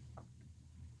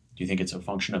 Do you think it's a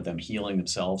function of them healing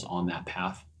themselves on that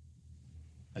path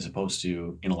as opposed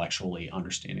to intellectually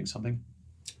understanding something?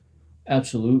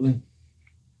 Absolutely.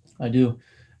 I do.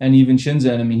 And even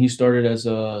Shinzen, I mean, he started as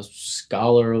a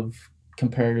scholar of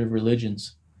comparative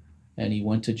religions, and he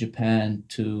went to Japan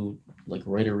to like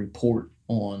write a report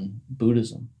on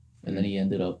Buddhism. And then he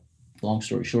ended up, long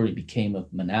story short, he became a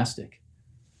monastic.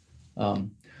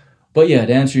 But yeah,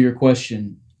 to answer your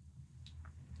question,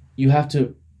 you have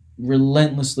to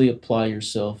relentlessly apply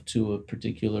yourself to a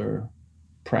particular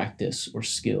practice or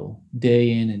skill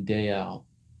day in and day out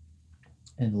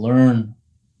and learn,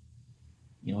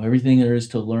 everything there is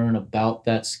to learn about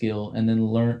that skill, and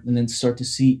then start to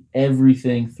see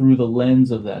everything through the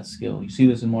lens of that skill. You see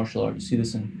this in martial art, you see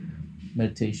this in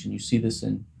meditation, you see this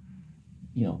in,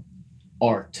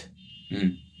 art.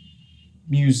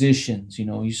 Musicians,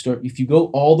 if you go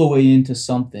all the way into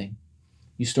something,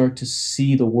 you start to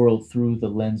see the world through the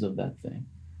lens of that thing.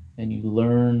 And you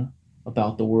learn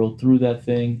about the world through that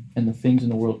thing, and the things in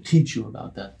the world teach you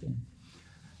about that thing.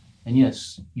 And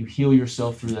yes, you heal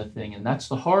yourself through that thing, and that's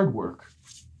the hard work.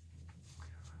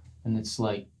 And it's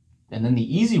like, and then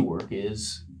the easy work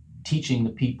is teaching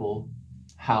the people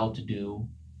how to do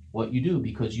what you do,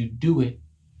 because you do it,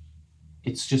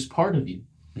 it's just part of you.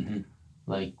 Mm-hmm.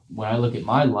 Like when I look at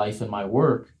my life and my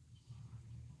work,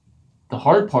 the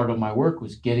hard part of my work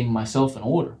was getting myself in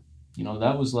order.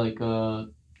 That was like a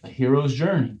hero's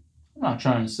journey. I'm not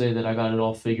trying to say that I got it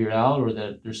all figured out or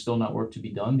that there's still not work to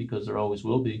be done, because there always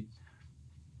will be.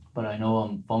 But I know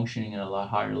I'm functioning at a lot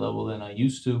higher level than I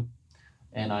used to.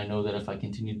 And I know that if I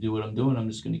continue to do what I'm doing, I'm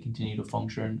just going to continue to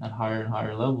function at higher and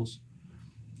higher levels.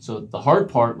 So the hard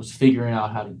part was figuring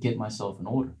out how to get myself in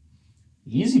order.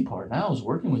 The easy part now is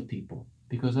working with people,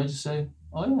 because I just say,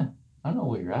 oh yeah, I know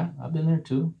where you're at. I've been there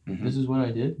too. Mm-hmm. This is what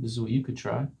I did. This is what you could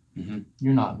try. Mm-hmm.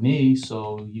 You're not me,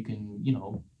 so you can,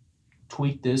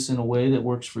 tweak this in a way that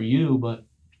works for you, but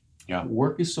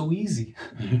work is so easy.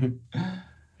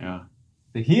 Yeah.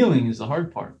 The healing is the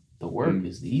hard part. The work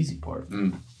is the easy part.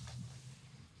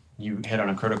 You hit on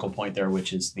a critical point there,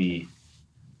 which is the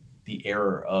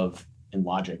error in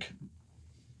logic,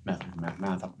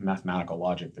 mathematical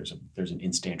logic. There's an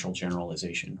instantial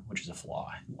generalization, which is a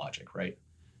flaw in logic, right?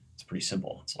 It's pretty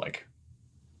simple. It's like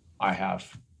I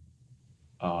have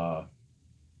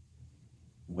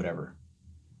whatever.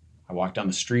 I walk down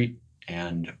the street,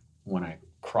 and when I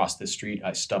cross this street,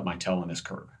 I stub my toe on this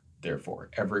curb. Therefore,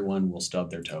 everyone will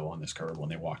stub their toe on this curb when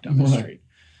they walk down the street.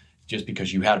 Just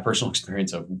because you had a personal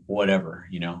experience of whatever,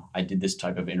 I did this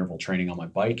type of interval training on my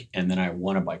bike, and then I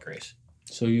won a bike race.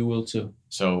 So you will too.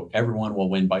 So everyone will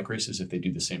win bike races if they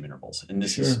do the same intervals. And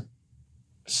this is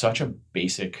such a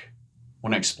basic,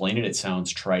 when I explain it, it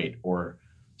sounds trite or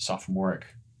sophomoric,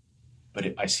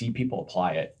 but I see people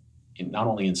apply it not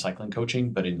only in cycling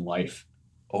coaching, but in life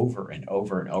over and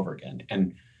over and over again.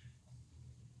 And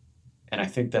I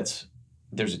think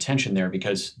there's a tension there,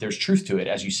 because there's truth to it,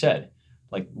 as you said.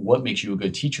 Like, what makes you a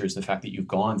good teacher is the fact that you've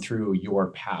gone through your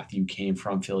path. You came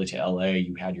from Philly to LA.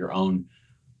 You had your own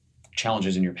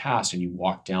challenges in your past, and you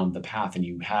walked down the path, and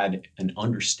you had an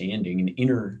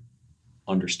inner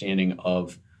understanding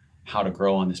of how to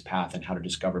grow on this path and how to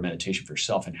discover meditation for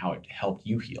yourself and how it helped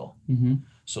you heal. Mm-hmm.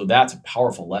 So that's a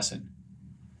powerful lesson.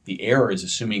 The error is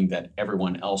assuming that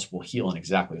everyone else will heal in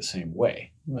exactly the same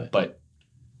way. Right. But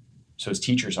so as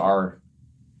teachers, our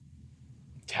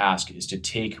task is to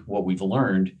take what we've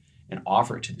learned and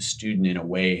offer it to the student in a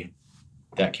way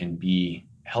that can be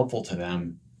helpful to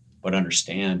them, but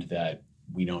understand that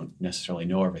we don't necessarily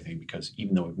know everything, because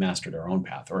even though we've mastered our own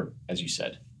path, or as you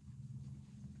said,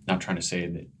 not trying to say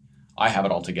that I have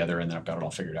it all together and that I've got it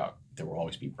all figured out. There will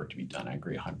always be work to be done. I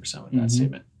agree 100% with that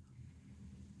statement.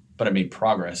 But I made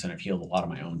progress, and I've healed a lot of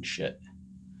my own shit.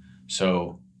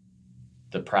 So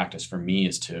the practice for me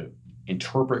is to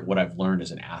interpret what I've learned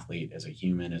as an athlete, as a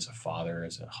human, as a father,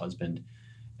 as a husband,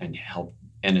 and help,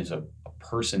 and as a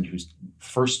person who's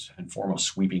first and foremost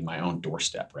sweeping my own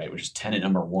doorstep, right? Which is tenet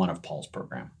number 1 of Paul's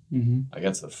program. Mm-hmm. Like,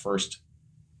 that's the first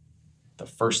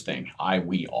thing,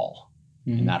 we, all,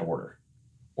 in that order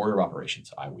of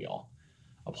operations, we, all.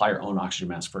 Apply your own oxygen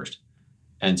mask first.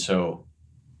 And so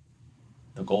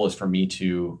the goal is for me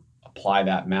to apply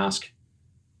that mask,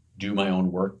 do my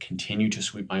own work, continue to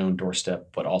sweep my own doorstep,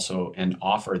 but also, and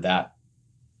offer that,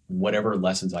 whatever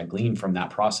lessons I glean from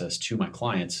that process, to my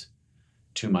clients,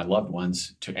 to my loved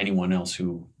ones, to anyone else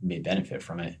who may benefit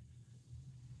from it,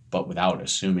 but without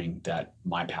assuming that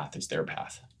my path is their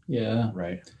path. Yeah.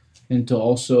 Right. And to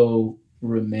also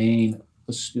remain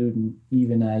a student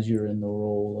even as you're in the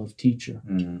role of teacher.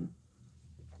 Mm-hmm.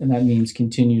 And that means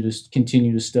continue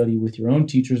to study with your own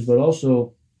teachers, but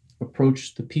also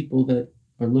approach the people that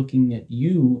are looking at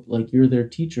you like you're their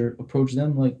teacher. Approach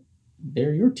them like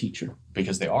they're your teacher.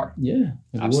 Because they are. Yeah.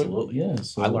 Absolutely.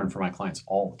 So I learn from my clients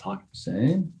all the time.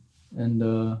 Same. And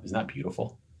isn't that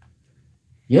beautiful?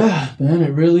 Yeah, man,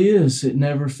 it really is. It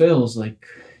never fails. Like,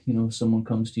 someone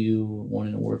comes to you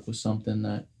wanting to work with something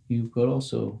that you could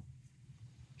also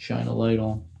shine a light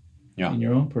on in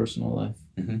your own personal life.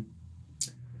 Mm-hmm.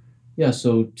 Yeah,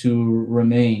 so to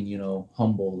remain,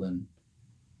 humble and,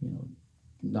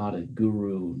 not a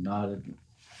guru, not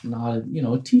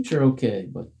a teacher, okay,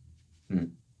 but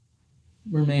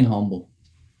remain humble,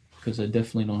 because I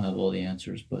definitely don't have all the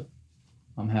answers, but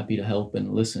I'm happy to help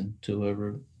and listen to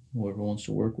whoever wants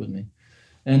to work with me.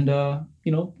 And, I'm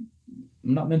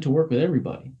not meant to work with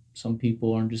everybody. Some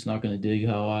people are just not going to dig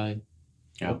how I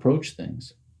approach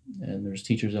things. And there's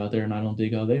teachers out there, and I don't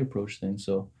dig how they approach things.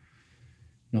 So,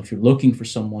 if you're looking for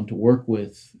someone to work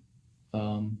with,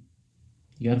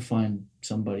 you got to find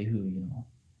somebody who,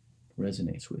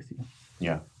 resonates with you.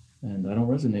 Yeah. And I don't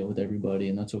resonate with everybody,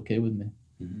 and that's okay with me.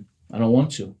 Mm-hmm. I don't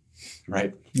want to.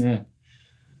 Right. Yeah.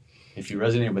 If you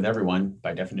resonate with everyone,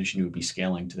 by definition, you would be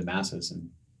scaling to the masses, and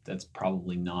that's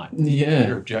probably not Yeah.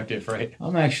 your objective, right?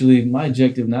 My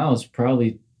objective now is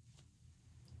probably,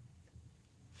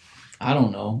 I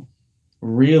don't know,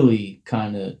 really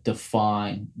kind of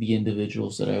define the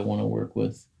individuals that I want to work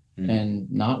with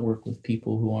and not work with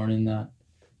people who aren't in that.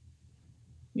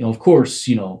 Of course,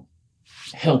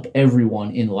 help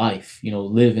everyone in life,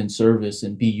 live in service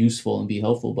and be useful and be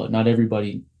helpful, but not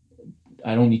everybody.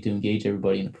 I don't need to engage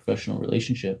everybody in a professional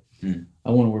relationship. I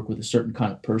want to work with a certain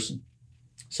kind of person,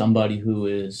 somebody who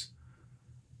is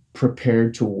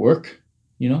prepared to work,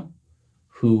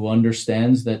 who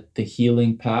understands that the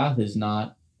healing path is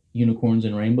not unicorns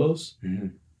and rainbows.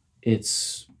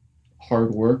 It's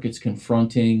hard work. It's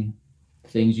confronting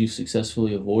things you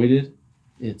successfully avoided.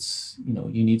 It's,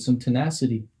 you need some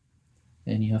tenacity,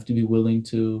 and you have to be willing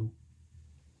to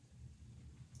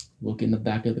look in the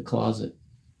back of the closet,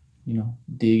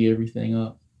 dig everything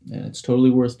up. And it's totally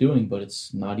worth doing, but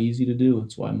it's not easy to do.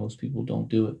 It's why most people don't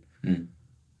do it.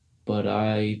 But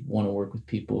I want to work with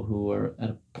people who are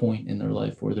at a point in their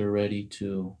life where they're ready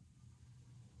to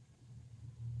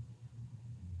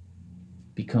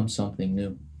become something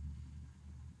new.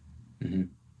 And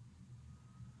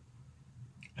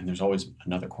there's always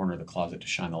another corner of the closet to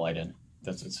shine the light in.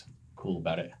 That's what's cool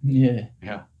about it. Yeah.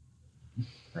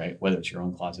 Right. Whether it's your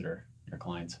own closet or your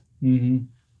clients.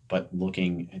 But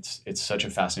it's such a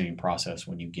fascinating process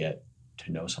when you get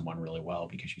to know someone really well,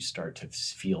 because you start to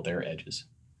feel their edges.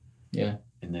 Yeah.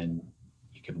 And then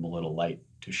you give them a little light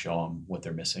to show them what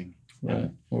they're missing.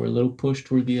 Right. Or a little push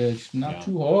toward the edge. Not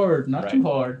too hard. Too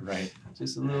hard. Right.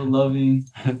 Just a little loving.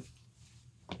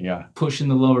 Pushing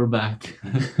the lower back.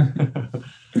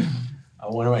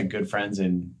 One of my good friends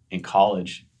in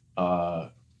college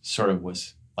sort of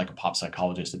was like a pop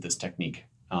psychologist at this technique.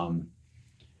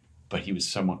 But he was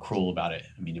somewhat cruel about it.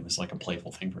 I mean, it was like a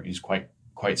playful thing for him. He was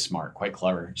quite smart, quite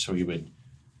clever. So he would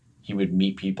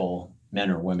meet people, men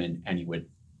or women, and he would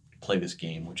play this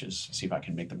game, which is see if I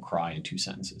can make them cry in 2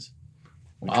 sentences.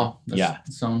 Wow.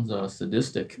 That sounds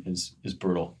sadistic. Is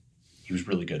brutal. He was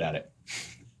really good at it.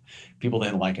 People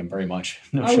didn't like him very much.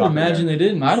 No I would imagine they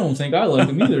didn't. I don't think I liked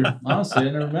him either. Honestly,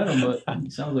 I never met him, but he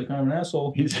sounds like kind of an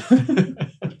asshole. He's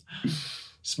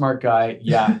smart guy.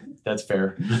 Yeah, that's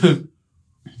fair.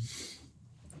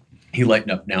 He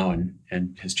lightened up now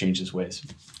and has changed his ways.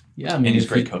 Yeah, I mean, he's a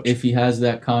great coach. If he has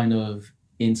that kind of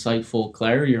insightful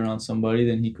clarity around somebody,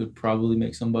 then he could probably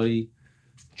make somebody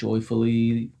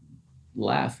joyfully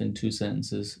laugh in 2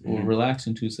 sentences or relax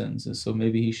in 2 sentences. So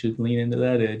maybe he should lean into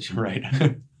that edge. Right.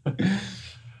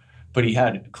 But he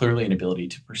had clearly an ability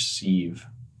to perceive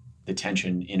the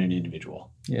tension in an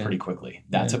individual pretty quickly.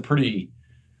 That's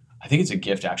I think it's a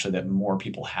gift actually that more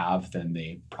people have than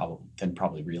they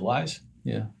probably realize.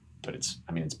 Yeah. But it's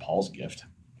Paul's gift.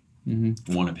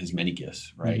 One of his many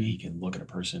gifts, right? He can look at a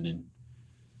person and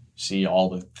see all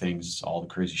the things, all the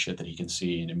crazy shit that he can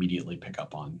see, and immediately pick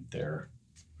up on their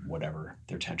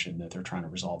tension that they're trying to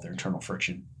resolve, their internal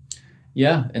friction.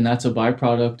 Yeah, and that's a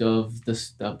byproduct of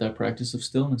that practice of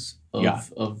stillness,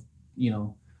 of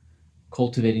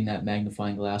cultivating that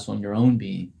magnifying glass on your own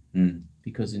being.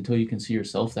 Because until you can see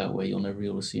yourself that way, you'll never be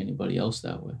able to see anybody else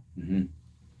that way.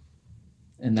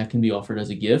 And that can be offered as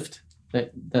a gift,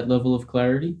 that level of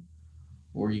clarity,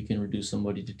 or you can reduce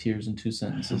somebody to tears in 2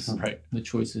 sentences. Right. The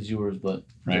choice is yours, but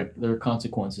there are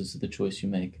consequences to the choice you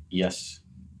make. Yes,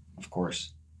 of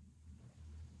course.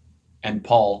 And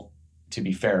Paul, to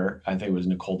be fair, I think it was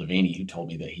Nicole Devaney who told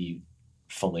me that he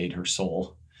filleted her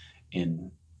soul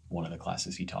in one of the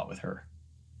classes he taught with her.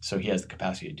 So he has the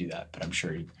capacity to do that, but I'm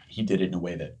sure he did it in a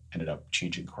way that ended up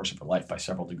changing the course of her life by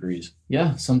several degrees.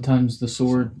 Yeah, sometimes the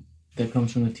sword that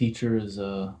comes from the teacher is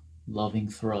a loving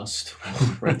thrust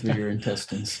right through your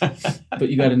intestines. But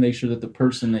you got to make sure that the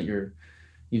person that you're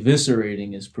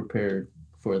eviscerating is prepared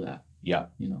for that. Yeah.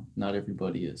 Not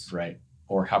everybody is. Right.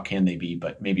 Or how can they be,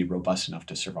 but maybe robust enough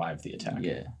to survive the attack.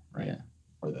 Yeah. Right. Yeah.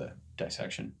 Or the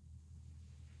dissection.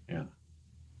 Yeah.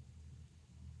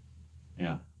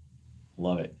 Yeah.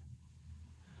 Love it.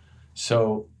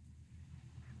 So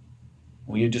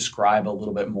will you describe a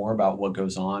little bit more about what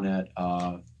goes on at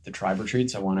the tribe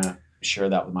retreats? I want to share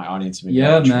that with my audience.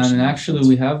 Yeah, man. And actually,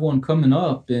 we have one coming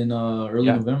up in early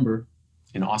November.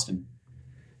 In Austin.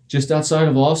 Just outside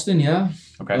of Austin, yeah.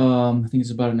 Okay. I think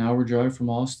it's about an hour drive from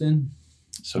Austin.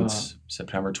 So it's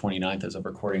September 29th as of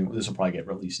recording. This will probably get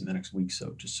released in the next week.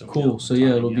 So just so cool. You know, So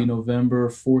yeah, it'll be November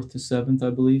 4th to 7th, I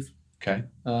believe. Okay.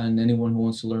 And anyone who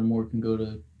wants to learn more can go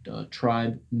to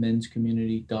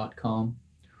tribemenscommunity.com,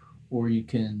 or you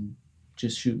can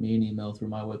just shoot me an email through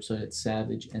my website at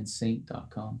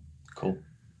savageandsaint.com. Cool.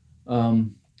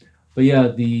 But yeah,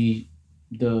 the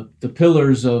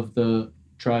pillars of the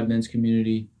Tribe Men's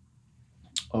Community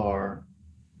are,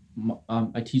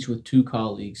 I teach with 2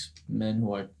 colleagues, men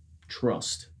who I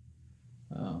trust,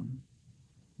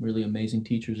 really amazing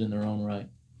teachers in their own right.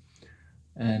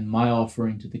 And my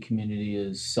offering to the community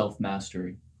is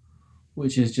self-mastery,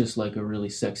 which is just like a really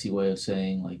sexy way of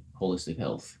saying like holistic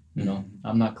health. You know,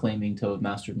 I'm not claiming to have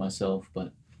mastered myself,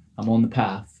 but I'm on the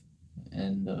path,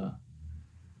 and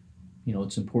you know,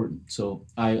 it's important. So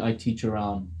I teach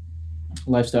around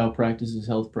lifestyle practices,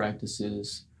 health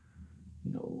practices,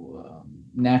 you know,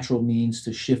 natural means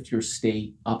to shift your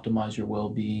state, optimize your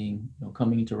well-being, you know,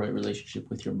 coming into right relationship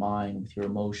with your mind, with your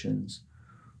emotions,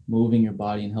 moving your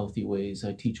body in healthy ways.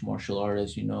 I teach martial art,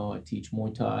 as you know. I teach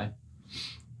Muay Thai.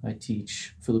 I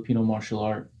teach Filipino martial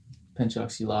art, Pencak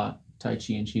Silat, Tai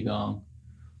Chi, and Qigong.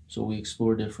 So we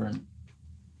explore different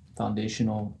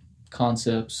foundational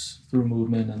concepts through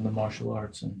movement and the martial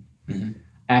arts, and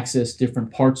access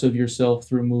different parts of yourself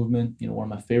through movement. You know,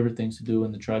 one of my favorite things to do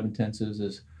in the Tribe Intensives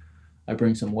is I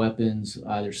bring some weapons,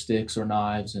 either sticks or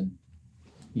knives, and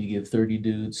you give 30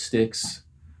 dudes sticks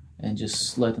and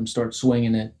just let them start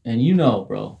swinging it. And you know,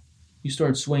 bro, you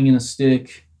start swinging a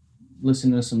stick,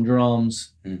 listening to some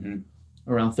drums,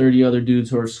 around 30 other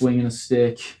dudes who are swinging a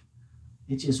stick,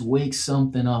 it just wakes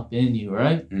something up in you,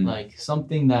 right? Like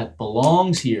something that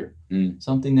belongs here,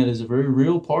 something that is a very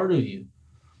real part of you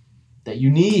that you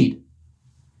need,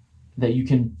 that you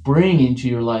can bring into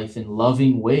your life in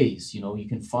loving ways. You know, you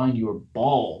can find your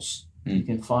balls, you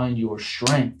can find your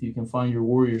strength, you can find your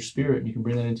warrior spirit, and you can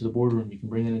bring that into the boardroom, you can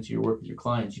bring that into your work with your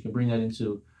clients, you can bring that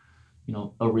into, you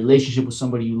know, a relationship with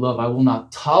somebody you love. I will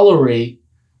not tolerate,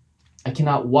 I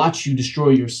cannot watch you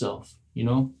destroy yourself, you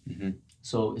know?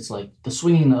 So it's like the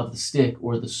swinging of the stick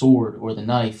or the sword or the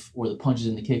knife or the punches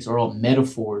and the kicks are all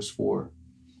metaphors for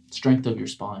strength of your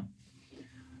spine.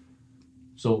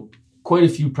 So quite a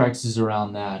few practices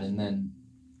around that. And then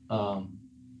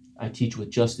I teach with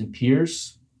Justin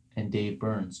Pierce and Dave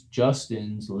Burns.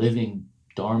 Justin's living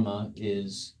dharma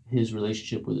is his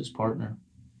relationship with his partner,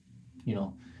 you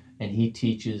know, and he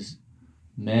teaches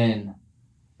men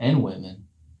and women.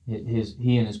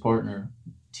 He and his partner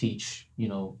teach, you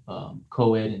know,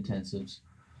 co-ed intensives.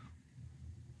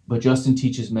 But Justin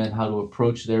teaches men how to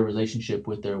approach their relationship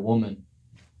with their woman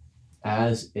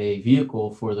as a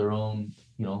vehicle for their own,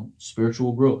 you know,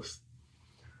 spiritual growth,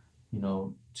 you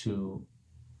know, to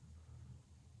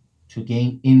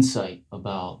gain insight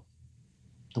about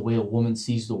the way a woman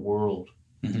sees the world,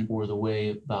 or the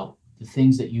way about the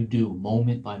things that you do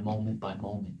moment by moment by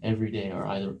moment every day are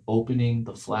either opening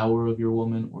the flower of your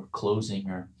woman or closing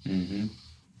her.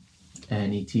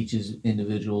 And he teaches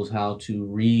individuals how to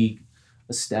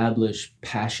re-establish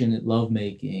passionate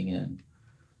lovemaking and,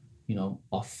 you know,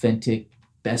 authentic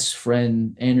best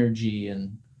friend energy,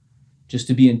 and just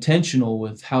to be intentional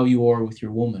with how you are with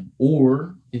your woman.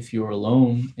 Or if you're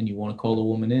alone and you want to call a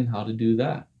woman in, how to do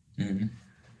that.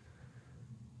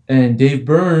 And Dave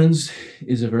Burns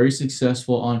is a very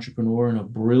successful entrepreneur and a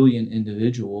brilliant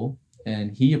individual,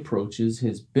 and he approaches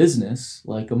his business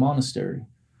like a monastery.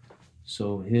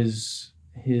 So his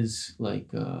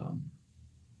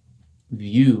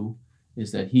view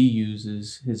is that he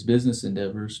uses his business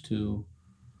endeavors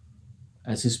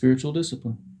as his spiritual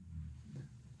discipline.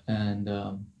 And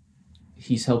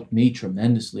he's helped me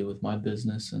tremendously with my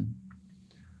business. And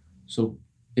so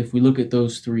if we look at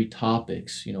those 3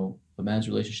 topics, you know, a man's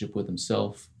relationship with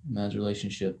himself, a man's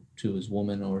relationship to his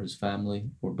woman or his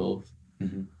family or both,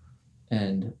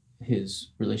 and his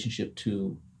relationship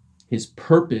to his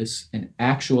purpose and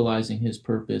actualizing his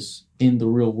purpose in the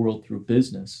real world through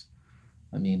business,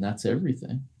 I mean, that's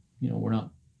everything. You know, we're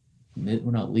not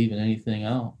leaving anything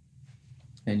out.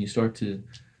 And you start to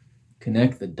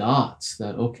connect the dots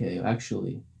that, okay,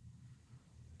 actually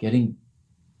getting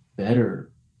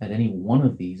better at any one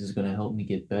of these is going to help me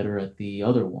get better at the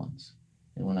other ones.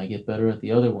 And when I get better at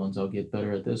the other ones, I'll get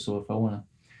better at this. So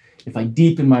if I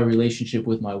deepen my relationship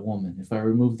with my woman, if I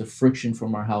remove the friction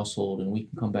from our household and we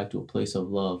can come back to a place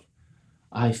of love,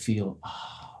 I feel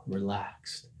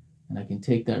relaxed. And I can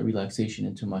take that relaxation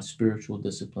into my spiritual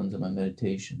disciplines and my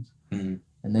meditations. And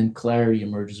then clarity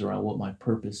emerges around what my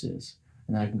purpose is.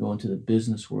 And then I can go into the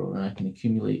business world and I can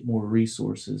accumulate more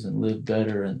resources and live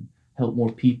better and help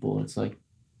more people. It's like,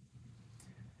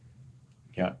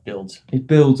 Yeah, it builds. It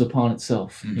builds upon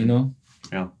itself, Mm-hmm. you know?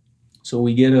 Yeah. So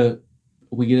we get a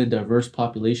diverse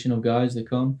population of guys that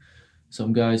come.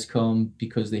 Some guys come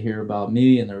because they hear about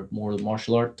me and they're more the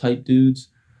martial art type dudes.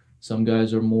 Some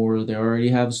guys are more, they already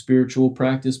have a spiritual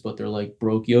practice, but they're like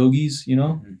broke yogis, you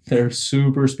know? Mm-hmm. They're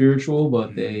super spiritual, but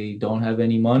Mm-hmm. they don't have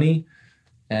any money.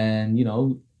 And, you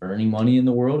know, earning money in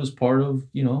the world is part of,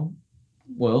 you know,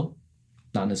 well,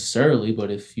 not necessarily, but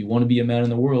if you want to be a man in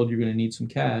the world, you're going to need some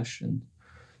cash. And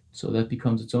so that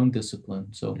becomes its own discipline.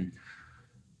 So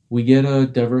we get a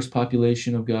diverse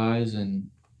population of guys, and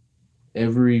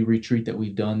every retreat that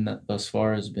we've done thus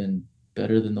far has been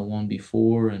better than the one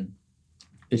before. And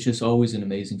it's just always an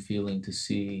amazing feeling to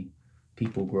see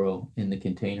people grow in the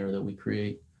container that we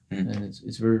create. And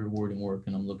it's very rewarding work,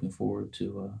 and I'm looking forward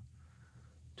to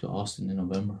Austin in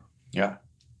November. Yeah.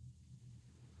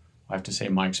 I have to say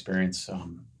my experience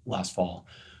last fall,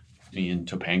 me in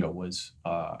Topanga was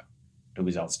it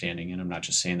was outstanding. And I'm not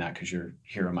just saying that because you're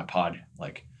here on my pod.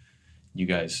 Like, you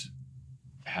guys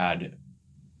had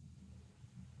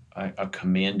a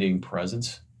commanding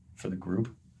presence for the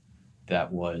group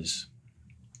that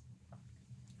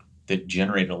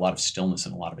generated a lot of stillness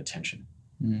and a lot of attention.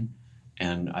 Mm-hmm.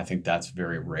 And I think that's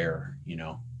very rare, you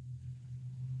know,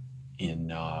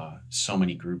 in so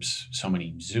many groups, so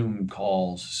many Zoom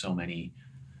calls, so many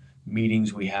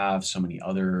meetings we have, so many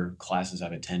other classes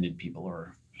I've attended, people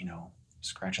are, you know,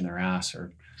 scratching their ass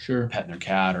or petting their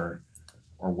cat or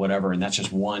whatever. And that's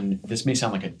just one. This may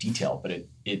sound like a detail, but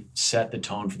it set the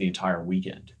tone for the entire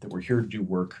weekend, that we're here to do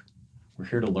work. We're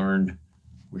here to learn.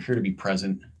 We're here to be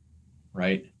present,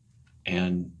 right?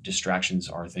 And distractions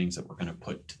are things that we're going to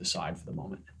put to the side for the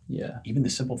moment. Yeah. Even the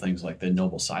simple things like the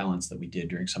noble silence that we did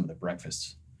during some of the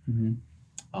breakfasts,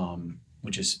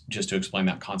 which is, just to explain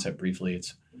that concept briefly,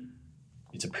 it's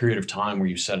a period of time where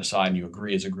you set aside and you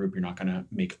agree as a group, you're not going to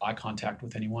make eye contact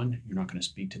with anyone. You're not going to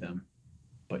speak to them,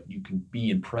 but you can be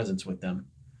in presence with them.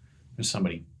 If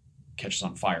somebody catches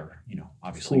on fire, you know,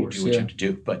 obviously you do what you have to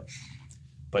do, but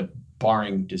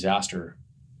barring disaster,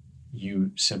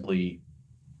 you simply,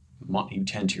 you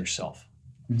tend to yourself.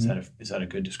 Mm-hmm. Is that a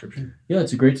good description? Yeah,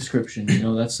 it's a great description. You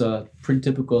know, that's pretty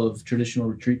typical of traditional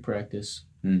retreat practice.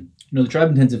 You know, the Tribe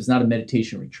Intensive is not a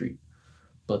meditation retreat,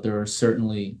 but there are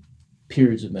certainly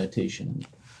periods of meditation.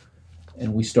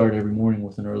 And we start every morning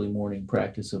with an early morning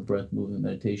practice of breath, movement,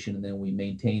 meditation, and then we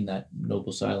maintain that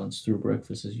noble silence through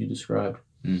breakfast, as you described.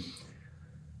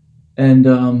 And,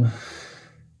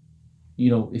 you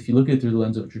know, if you look at it through the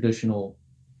lens of a traditional,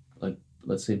 like,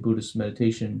 let's say, Buddhist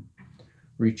meditation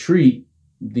retreat,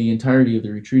 the entirety of the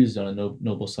retreat is done in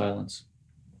noble silence,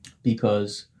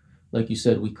 because, like you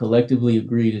said, we collectively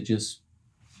agree to just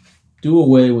do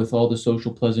away with all the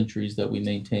social pleasantries that we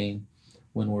maintain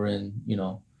when we're in, you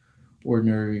know,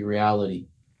 ordinary reality.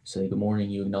 Say good morning,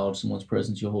 you acknowledge someone's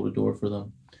presence, you hold a door for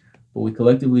them. But we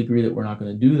collectively agree that we're not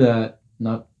going to do that,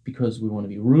 not because we want to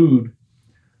be rude,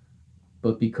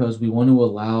 but because we want to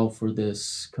allow for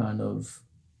this kind of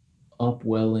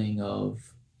upwelling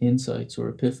of insights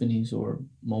or epiphanies or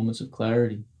moments of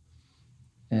clarity.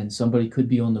 And somebody could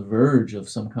be on the verge of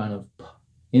some kind of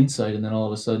insight, and then all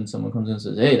of a sudden someone comes in and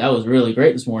says, "Hey, that was really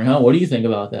great this morning, huh? What do you think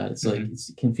about that?" It's like, it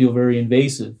can feel very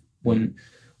invasive when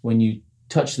you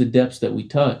touch the depths that we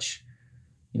touch.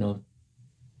 You know,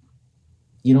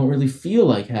 you don't really feel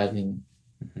like having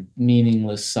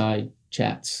meaningless side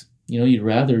chats. You know, you'd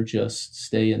rather just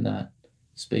stay in that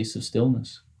space of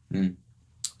stillness.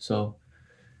 So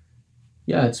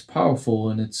yeah, it's powerful,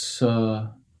 and it's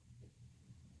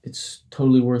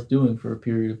totally worth doing for a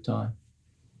period of time.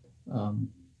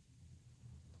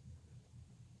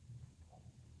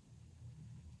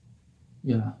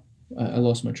 Yeah, I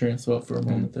lost my train of thought for a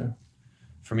moment there.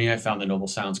 For me, I found the noble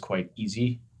silence quite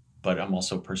easy, but I'm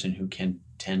also a person who can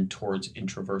tend towards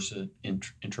introverted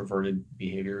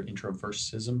behavior,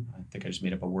 introversism. I think I just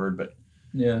made up a word, but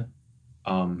yeah.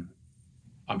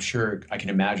 I'm sure I can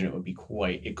imagine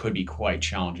it could be quite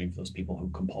challenging for those people who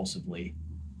compulsively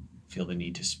feel the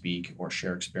need to speak or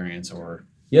share experience or...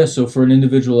 Yeah, so for an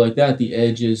individual like that, the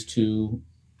edge is to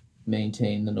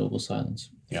maintain the noble silence.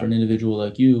 Yeah. For an individual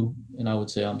like you, and I would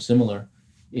say I'm similar,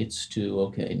 it's to,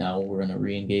 okay, now we're going to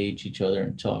re-engage each other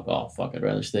and talk. Oh, fuck, I'd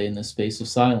rather stay in this space of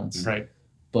silence. Right.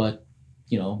 But,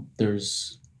 you know,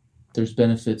 there's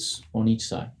benefits on each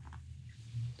side.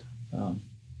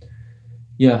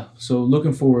 Yeah, so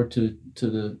looking forward to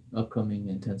the upcoming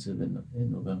intensive in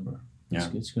November. Yeah.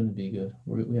 It's going to be good.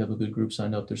 We have a good group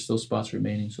signed up. There's still spots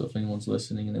remaining, so if anyone's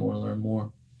listening and they want to learn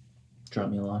more, drop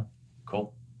me a line.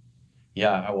 Cool.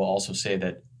 Yeah, I will also say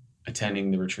that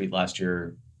attending the retreat last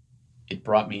year, it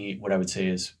brought me what I would say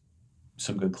is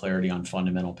some good clarity on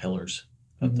fundamental pillars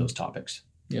of those topics.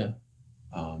 Yeah.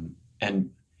 And,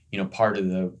 part of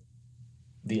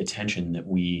the attention that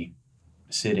we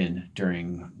sit in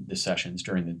during the sessions,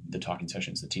 during the talking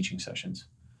sessions, the teaching sessions,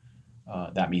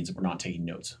 that means that we're not taking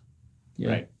notes,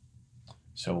 right?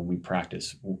 So when we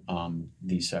practice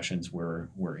these sessions,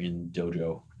 we're in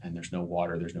dojo, and there's no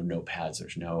water, there's no notepads,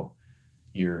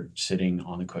 you're sitting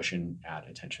on the cushion at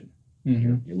attention.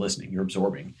 You're listening, you're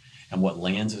absorbing, and what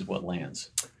lands is what lands.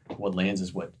 What lands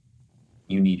is what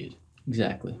you needed.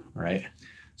 Exactly. Right.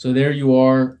 So there you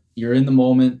are. You're in the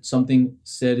moment. Something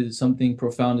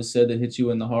profound is said that hits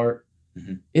you in the heart.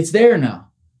 It's there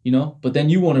now, But then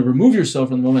you want to remove yourself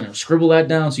from the moment and scribble that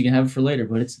down so you can have it for later.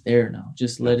 But it's there now.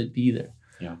 Just let it be there.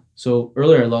 Yeah. So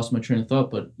earlier I lost my train of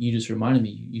thought, but you just reminded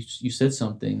me. You said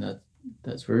something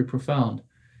that's very profound,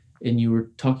 and you were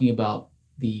talking about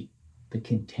the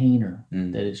container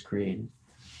that is created.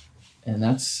 And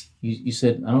that's, you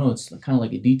said, I don't know, it's kind of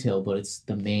like a detail, but it's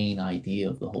the main idea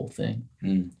of the whole thing.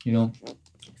 If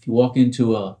you walk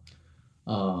into a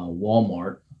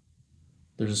Walmart,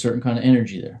 there's a certain kind of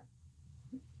energy there,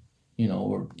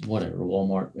 or whatever,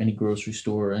 Walmart, any grocery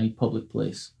store, any public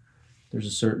place. There's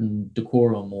a certain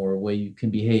decorum or a way you can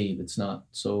behave. It's not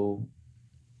so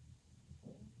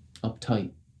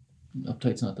uptight.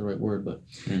 Uptight's not the right word, but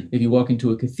if you walk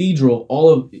into a cathedral,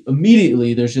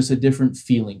 immediately there's just a different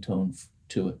feeling tone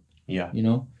to it. Yeah.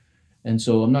 And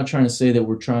so I'm not trying to say that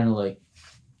we're trying to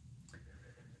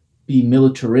be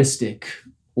militaristic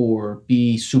or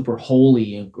be super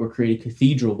holy or create a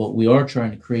cathedral, but we are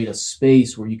trying to create a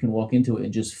space where you can walk into it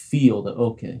and just feel that,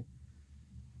 okay,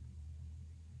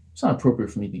 it's not appropriate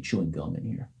for me to be chewing gum in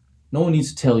here. No one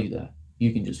needs to tell you that.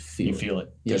 You can just feel it. You feel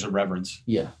it. There's a reverence.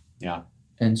 Yeah. Yeah.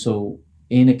 And so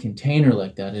in a container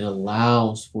like that, it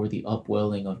allows for the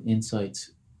upwelling of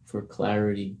insights, for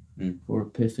clarity, for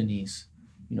epiphanies,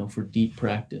 for deep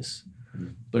practice.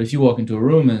 But if you walk into a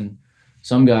room and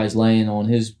some guy's laying on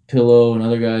his pillow,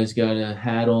 another guy's got a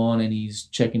hat on and he's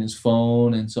checking his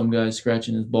phone, and some guy's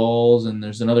scratching his balls, and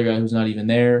there's another guy who's not even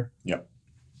there. Yep.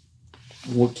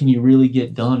 What can you really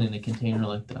get done in a container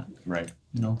like that? Right.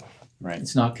 Right.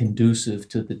 It's not conducive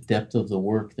to the depth of the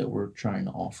work that we're trying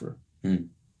to offer.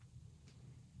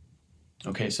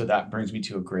 Okay, so that brings me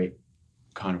to a great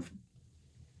kind of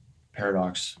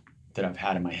paradox that I've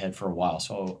had in my head for a while.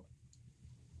 So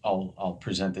I'll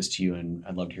present this to you, and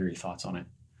I'd love to hear your thoughts on it.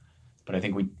 But I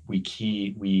think we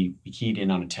keyed in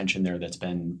on a tension there that's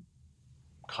been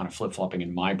kind of flip-flopping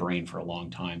in my brain for a long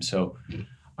time. So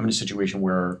I'm in a situation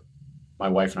where my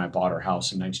wife and I bought our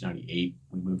house in 1998.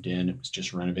 We moved in, it was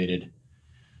just renovated.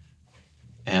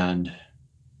 And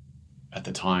at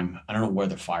the time, I don't know where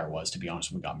the fire was, to be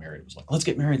honest, when we got married. It was like, let's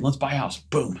get married, let's buy a house,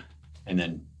 boom. And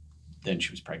then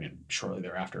she was pregnant shortly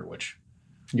thereafter, which...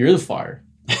 You're the fire.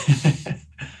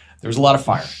 There was a lot of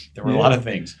fire. There were a lot of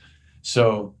things.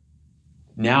 So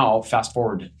now, fast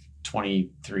forward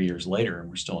 23 years later, and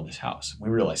we're still in this house. We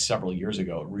realized several years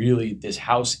ago, really, this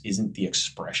house isn't the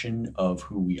expression of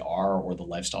who we are or the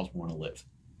lifestyles we want to live.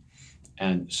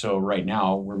 And so right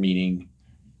now, we're meeting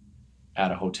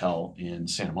at a hotel in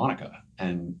Santa Monica.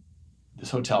 And this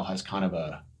hotel has kind of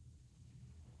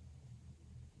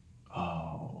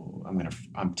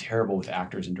I'm terrible with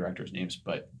actors and directors' names,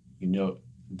 but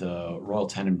the Royal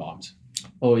Tenenbaums.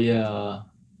 Oh yeah.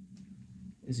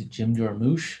 Is it Jim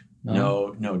Jarmusch?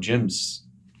 No, Jim's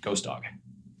Ghost Dog.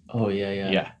 Oh yeah.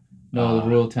 Yeah. No, the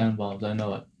Royal Tenenbaums, I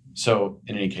know it. So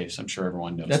in any case, I'm sure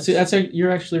everyone knows.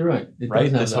 You're actually right.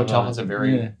 Right? This hotel has a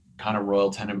very kind of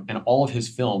Royal Tenen, and all of his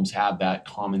films have that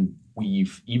common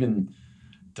weave. Even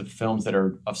the films that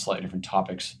are of slightly different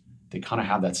topics, they kind of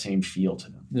have that same feel to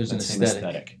them. There's that an same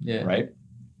aesthetic. Yeah. Right?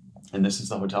 And this is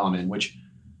the hotel I'm in, which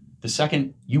the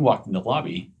second you walked in the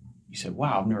lobby, you said,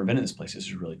 wow, I've never been in this place. This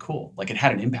is really cool. Like, it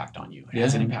had an impact on you. It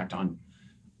has an impact on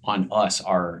us.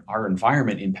 Our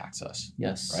environment impacts us.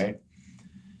 Yes. Right?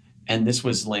 And this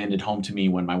was landed home to me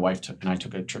when my wife and I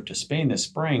took a trip to Spain this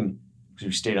spring, because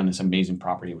we stayed on this amazing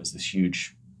property. It was this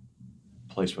huge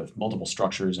place with multiple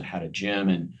structures and had a gym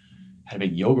and had a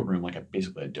big yoga room,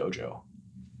 basically a dojo.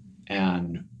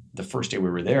 And the first day we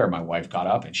were there, my wife got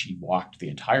up and she walked the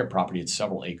entire property. It's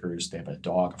several acres. They have a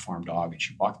farm dog, and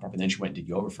she walked the property. Then she went and did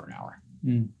yoga for an hour.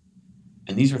 And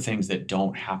these are things that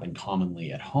don't happen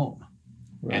commonly at home.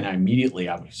 Right. And I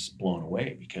was blown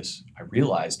away, because I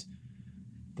realized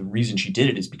the reason she did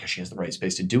it is because she has the right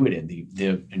space to do it in.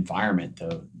 The environment,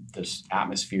 the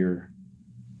atmosphere,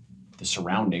 the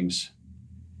surroundings,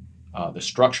 the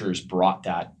structures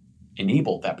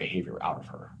enabled that behavior out of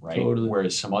her, right? Totally.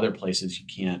 Whereas some other places you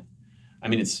can't. I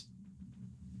mean, it's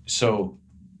so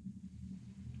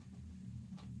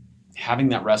having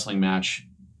that wrestling match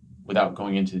without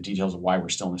going into the details of why we're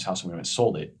still in this house and we haven't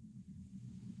sold it,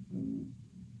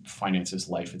 finances,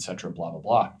 life, etc., blah, blah,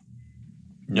 blah.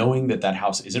 Knowing that that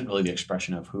house isn't really the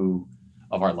expression of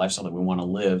our lifestyle that we want to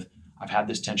live, I've had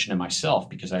this tension in myself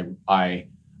because I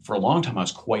for a long time, I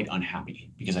was quite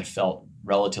unhappy because I felt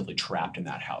relatively trapped in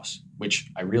that house, which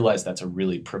I realize that's a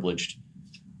really privileged,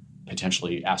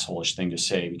 potentially asshole-ish thing to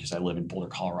say because I live in Boulder,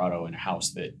 Colorado in a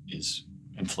house that is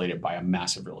inflated by a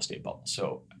massive real estate bubble.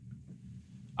 So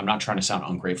I'm not trying to sound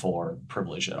ungrateful or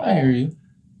privileged at all. I hear you.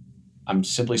 I'm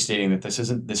simply stating that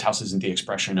this house isn't the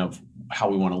expression of how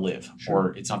we want to live,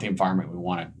 or it's not the environment we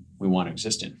want to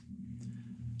exist in.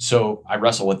 So I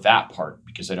wrestle with that part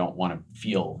because I don't want to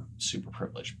feel super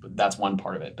privileged, but that's one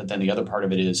part of it. But then the other part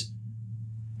of it is,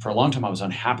 for a long time, I was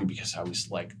unhappy because I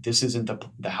was like, this isn't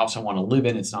the house I want to live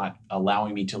in. It's not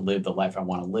allowing me to live the life I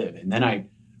want to live. And then I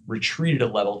retreated a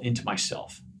level into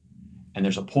myself. And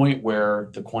there's a point where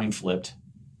the coin flipped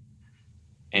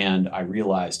and I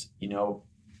realized,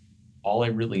 all I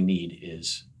really need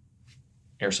is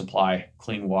air supply,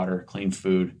 clean water, clean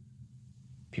food,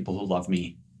 people who love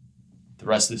me. The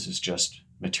rest of this is just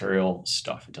material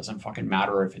stuff. It doesn't fucking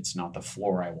matter if it's not the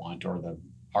floor I want or the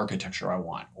architecture I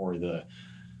want or the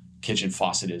kitchen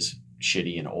faucet is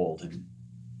shitty and old and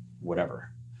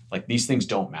whatever. Like, these things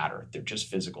don't matter. They're just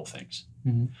physical things.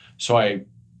 Mm-hmm. So I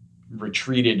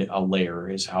retreated a layer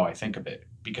is how I think of it,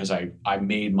 because I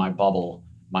made my bubble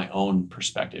my own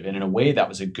perspective. And in a way that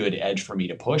was a good edge for me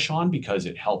to push on because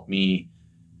it helped me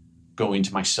go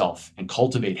into myself and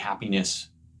cultivate happiness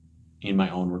in my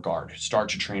own regard, start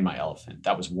to train my elephant.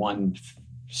 That was one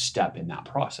step in that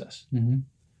process. Mm-hmm.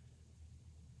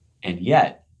 And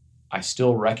yet I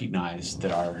still recognize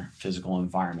that our physical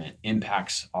environment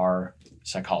impacts our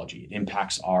psychology. It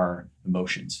impacts our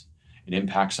emotions. It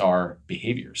impacts our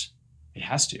behaviors. It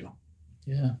has to.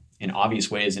 Yeah. In obvious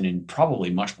ways and in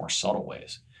probably much more subtle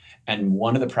ways. And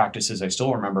one of the practices I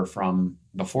still remember from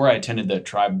before I attended the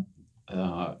tribe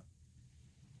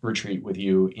retreat with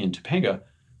you in Topanga,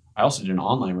 I also did an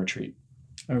online retreat.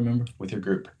 I remember. With your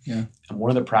group. Yeah. And one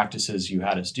of the practices you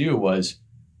had us do was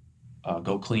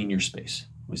go clean your space.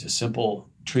 It was a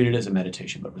simple, treat it as a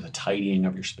meditation, but it was a tidying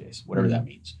of your space, whatever that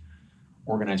means.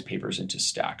 Organize papers into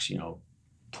stacks,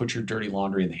 put your dirty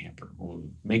laundry in the hamper, or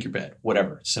make your bed,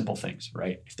 whatever, simple things,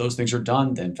 right? If those things are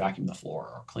done, then vacuum the floor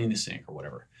or clean the sink or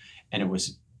whatever. And it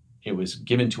was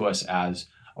given to us as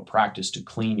a practice to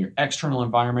clean your external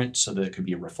environment so that it could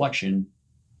be a reflection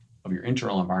of your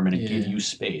internal environment and give you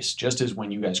space. Just as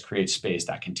when you guys create space,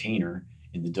 that container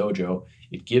in the dojo,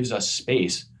 it gives us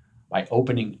space by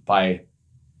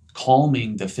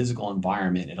calming the physical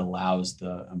environment. It allows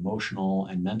the emotional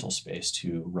and mental space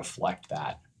to reflect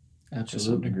that. Absolutely. To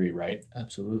some degree, right?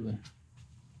 Absolutely.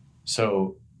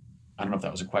 So I don't know if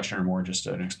that was a question or more just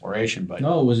an exploration, but...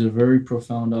 No, it was a very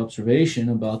profound observation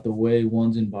about the way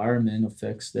one's environment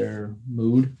affects their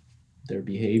mood, their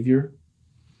behavior.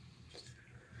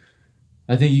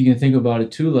 I think you can think about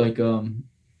it too, like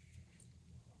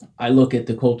I look at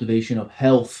the cultivation of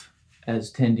health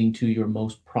as tending to your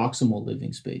most proximal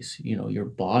living space, your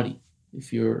body.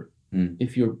 If you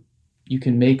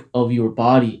can make of your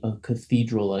body a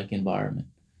cathedral-like environment.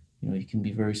 You can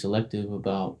be very selective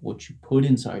about what you put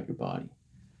inside your body.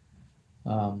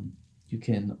 You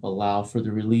can allow for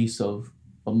the release of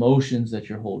emotions that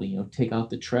you're holding. Take out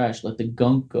the trash, let the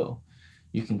gunk go.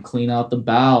 You can clean out the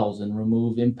bowels and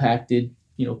remove impacted,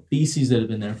 feces that have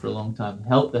been there for a long time.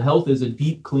 The health is a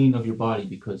deep clean of your body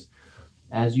because,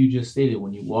 as you just stated,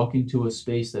 when you walk into a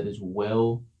space that is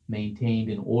well maintained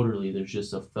and orderly, there's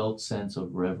just a felt sense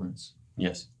of reverence.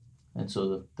 Yes. And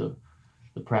so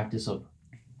the practice of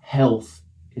health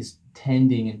is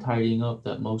tending and tidying up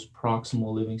that most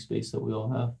proximal living space that we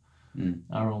all have,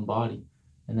 our own body.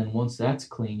 And then once that's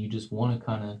clean, you just want to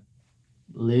kind of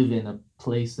live in a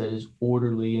place that is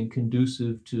orderly and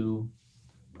conducive to,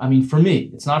 for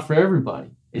me, it's not for everybody.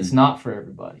 It's not for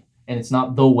everybody. And it's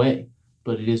not the way,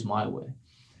 but it is my way.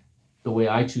 The way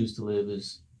I choose to live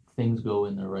is things go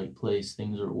in the right place.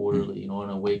 Things are orderly.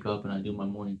 When I wake up and I do my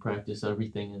morning practice,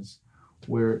 everything is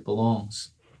where it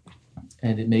belongs.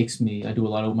 And it makes me, I do a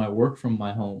lot of my work from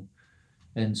my home.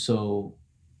 And so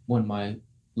when my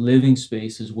living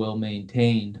space is well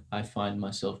maintained, I find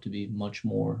myself to be much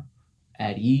more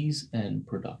at ease and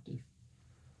productive.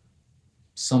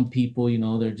 Some people,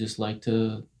 they're just like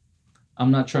to,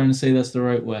 I'm not trying to say that's the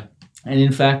right way. And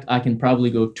in fact, I can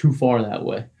probably go too far that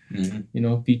way.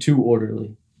 Be too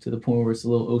orderly to the point where it's a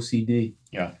little OCD.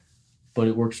 Yeah. But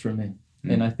it works for me.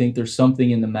 And I think there's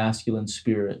something in the masculine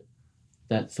spirit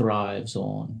that thrives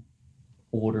on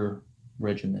order,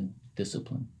 regimen,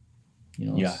 discipline.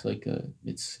 It's like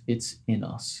it's in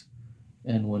us.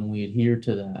 And when we adhere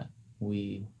to that,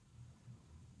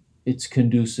 it's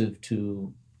conducive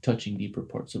to touching deeper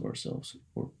parts of ourselves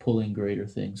or pulling greater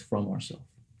things from ourselves.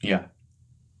 Yeah.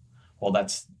 Well,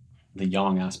 that's the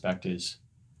yang aspect, is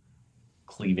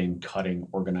cleaving, cutting,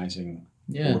 organizing,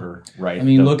 order, right? I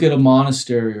mean, look at a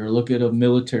monastery or look at a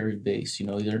military base. You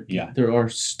know, there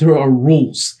are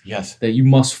rules that you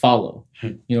must follow.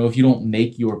 You know, if you don't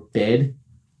make your bed,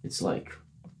 it's like,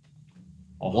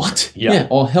 what? Yeah,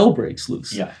 all hell breaks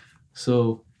loose. Yeah.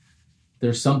 So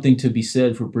there's something to be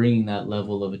said for bringing that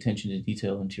level of attention to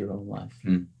detail into your own life.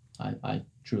 I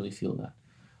truly feel that.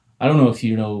 I don't know if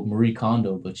you know Marie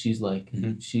Kondo, but she's like,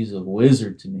 she's a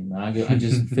wizard to me, man. I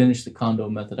just finished the Kondo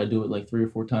method. I do it like 3 or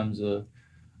 4 times a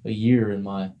year in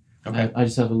my, I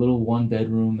just have a little 1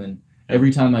 bedroom, and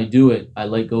every time I do it, I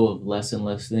let go of less and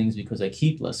less things because I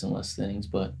keep less and less things.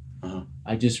 But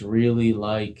I just really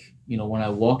like, you know, when I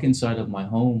walk inside of my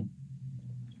home,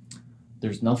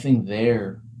 there's nothing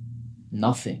there,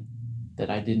 nothing that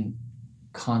I didn't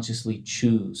consciously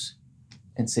choose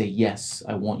and say, yes,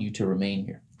 I want you to remain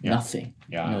here. Nothing.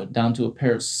 Yeah. You know, down to a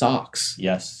pair of socks.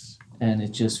 Yes. And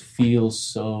it just feels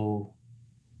so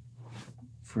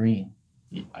freeing.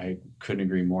 I couldn't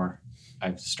agree more.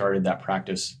 I've started that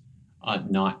practice,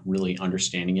 not really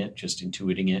understanding it, just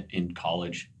intuiting it in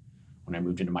college when I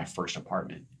moved into my first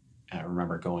apartment. And I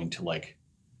remember going to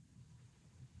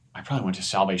I probably went to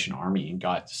Salvation Army and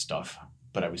got stuff,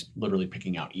 but I was literally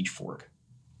picking out each fork.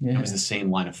 Yeah. It was the same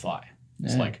line of thought.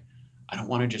 It's like, I don't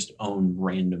want to just own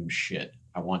random shit.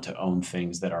 I want to own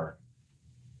things that are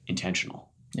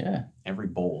intentional. Yeah. Every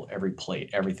bowl, every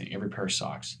plate, everything, every pair of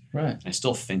socks. Right. And I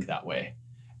still think that way.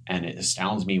 And it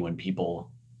astounds me when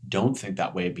people don't think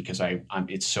that way, because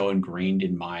it's so ingrained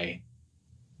in my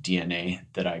DNA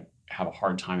that I have a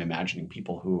hard time imagining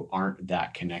people who aren't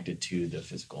that connected to the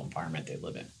physical environment they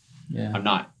live in. Yeah. I'm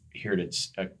not here to,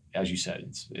 as you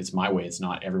said, it's my way. It's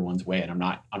not everyone's way. And I'm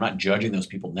not judging those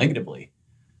people negatively.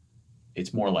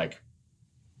 It's more like,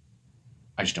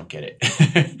 I just don't get it.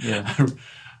 Yeah.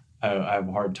 I have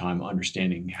a hard time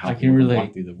understanding how I can relate.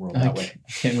 Walk through the world that way.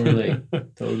 I can relate.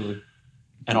 Totally.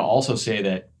 And I'll also say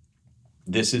that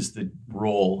this is the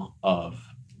role of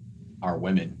our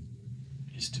women,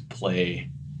 is to play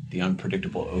the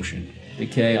unpredictable ocean. The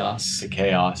chaos.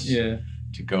 Yeah.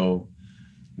 To go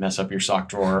mess up your sock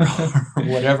drawer or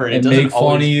whatever. And make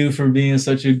fun of you for being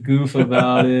such a goof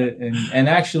about it. And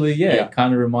actually,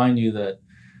 kind of remind you that,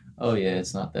 oh yeah,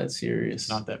 it's not that serious. It's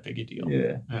not that big a deal.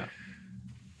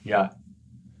 Yeah.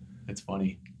 It's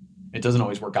funny. It doesn't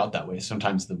always work out that way.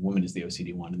 Sometimes the woman is the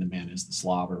OCD one and the man is the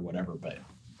slob or whatever, but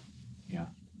yeah,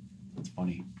 it's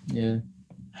funny. Yeah.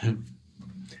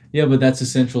 Yeah, but that's a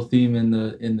central theme in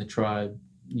the tribe,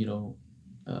 you know,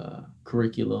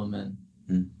 curriculum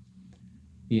and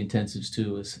the intensives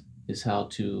too, is how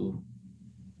to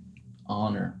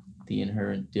honor the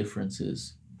inherent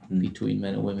differences between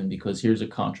men and women, because here's a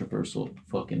controversial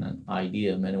fucking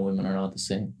idea: men and women are not the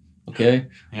same. Okay?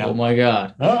 Yeah. Oh my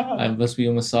God. I must be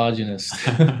a misogynist.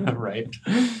 Right.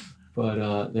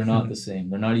 But they're not the same.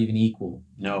 They're not even equal.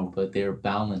 No. But they're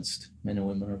balanced. Men and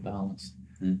women are balanced.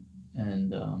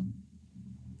 And,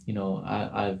 you know,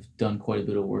 I've done quite a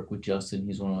bit of work with Justin.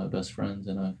 He's one of my best friends,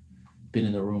 and I've been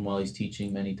in the room while he's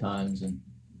teaching many times, and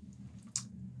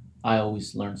I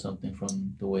always learn something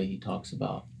from the way he talks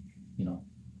about, you know,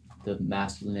 the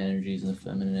masculine energies and the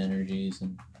feminine energies,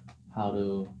 and how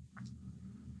to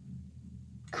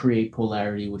create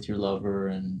polarity with your lover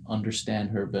and understand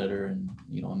her better, and,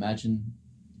 you know, imagine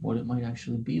what it might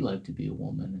actually be like to be a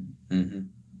woman, and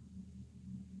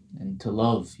to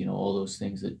love, you know, all those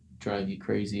things that drive you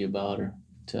crazy about her,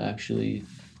 to actually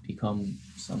become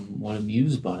somewhat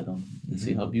amused by them and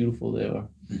see how beautiful they are.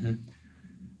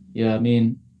 Yeah, I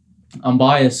mean, I'm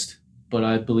biased, but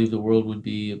I believe the world would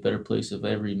be a better place if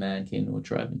every man came to a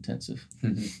tribe intensive.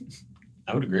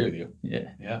 I would agree with you.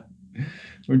 Yeah.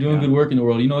 We're doing good work in the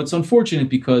world. You know, it's unfortunate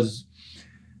because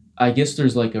I guess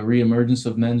there's like a reemergence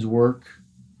of men's work,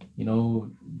 you know,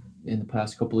 in the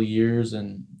past couple of years,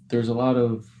 and there's a lot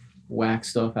of whack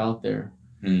stuff out there.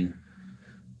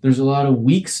 There's a lot of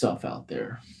weak stuff out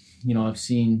there. You know, I've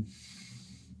seen,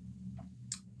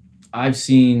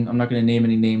 I'm not going to name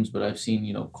any names, but I've seen,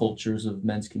 you know, cultures of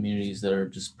men's communities that are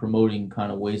just promoting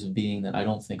kind of ways of being that I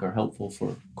don't think are helpful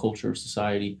for culture or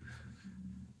society.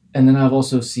 And then I've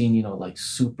also seen, you know, like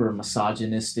super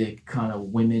misogynistic, kind of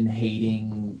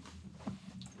women-hating,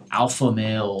 alpha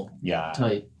male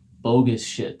type bogus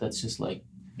shit that's just like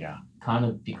kind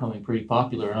of becoming pretty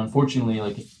popular. And unfortunately,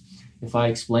 like if I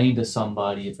explain to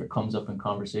somebody, if it comes up in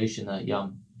conversation that,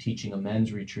 I'm teaching a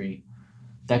men's retreat,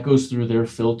 that goes through their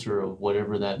filter of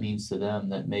whatever that means to them,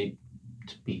 that may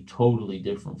to be totally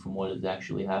different from what is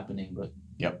actually happening. But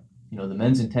Yep. you know, the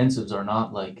men's intensives are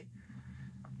not like,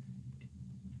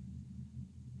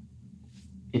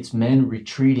 it's men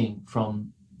retreating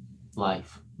from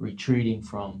life, retreating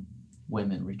from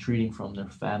women, retreating from their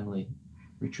family,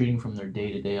 retreating from their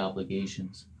day-to-day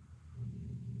obligations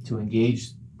to engage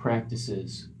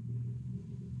practices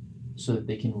so that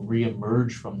they can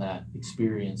re-emerge from that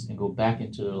experience and go back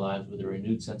into their lives with a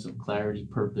renewed sense of clarity,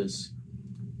 purpose,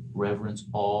 reverence,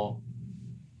 awe,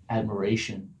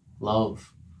 admiration,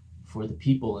 love for the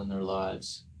people in their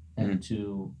lives, and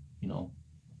to, you know,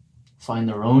 find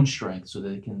their own strength so that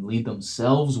they can lead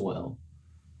themselves well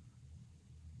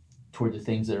toward the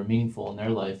things that are meaningful in their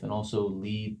life, and also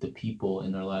lead the people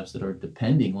in their lives that are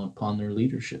depending upon their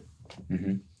leadership.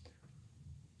 Mm-hmm.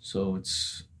 So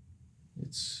it's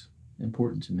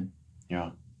important to me.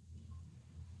 Yeah.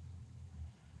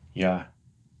 Yeah.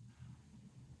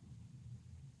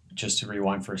 Just to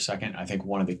rewind for a second, I think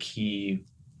one of the key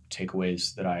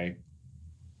takeaways that I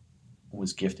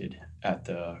was gifted at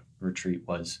the retreat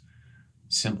was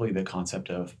simply the concept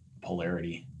of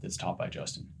polarity that's taught by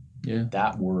Justin. Yeah.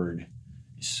 That word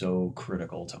is so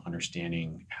critical to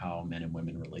understanding how men and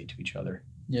women relate to each other.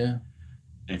 Yeah.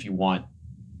 And if you want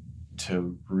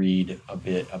to read a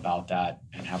bit about that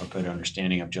and have a good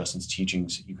understanding of Justin's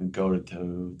teachings, you can go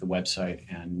to the website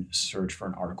and search for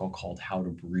an article called How to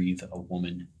Breathe a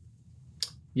Woman.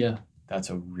 Yeah. That's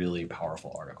a really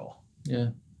powerful article.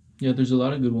 Yeah. Yeah, there's a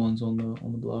lot of good ones on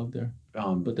the blog there.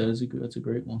 But that's a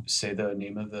great one. Say the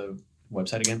name of the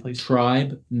website again, please.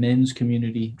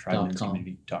 TribeMen'sCommunity.com.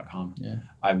 TribeMen'sCommunity.com. Yeah.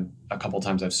 A couple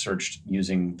times I've searched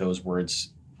using those words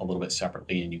a little bit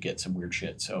separately, and you get some weird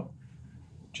shit. So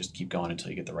just keep going until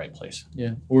you get the right place.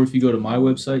 Yeah. Or if you go to my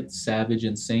website,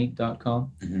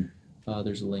 savageandsaint.com,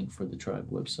 there's a link for the Tribe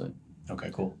website.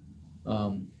 Okay, cool.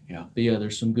 Yeah. But yeah,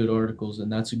 there's some good articles,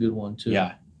 and that's a good one too.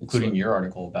 Yeah, including your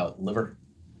article about liver.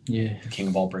 Yeah. The king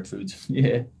of all brick foods.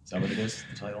 Yeah. Is that what it is,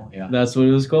 the title? Yeah. That's what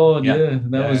it was called. Yeah.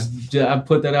 I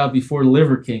put that out before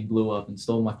Liver King blew up and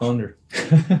stole my thunder.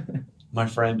 My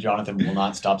friend Jonathan will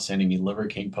not stop sending me Liver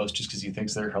King posts just because he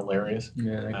thinks they're hilarious.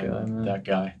 Yeah, that guy, man. That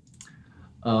guy.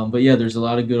 But yeah, there's a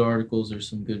lot of good articles. There's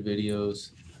some good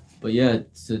videos. But yeah,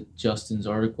 to Justin's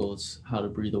article, it's How to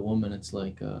Breathe a Woman. It's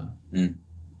like, you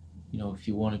know, if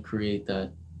you want to create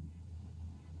that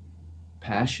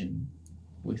passion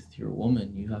with your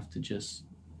woman, you have to just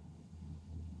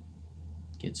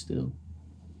get still.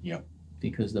 Yep.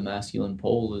 Because the masculine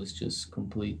pole is just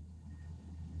complete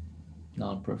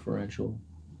non-preferential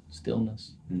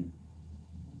stillness.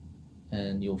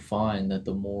 And you'll find that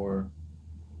the more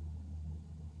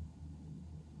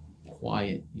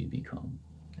quiet you become,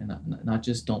 and not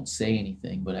just don't say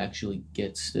anything, but actually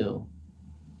get still,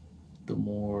 the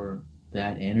more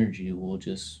that energy will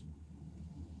just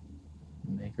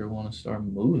make her want to start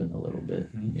moving a little bit,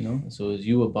 you know? So as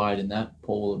you abide in that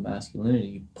pole of masculinity,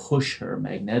 you push her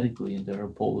magnetically into her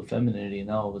pole of femininity,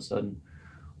 and all of a sudden,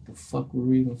 what the fuck were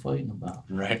we even fighting about?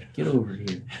 Right. Get over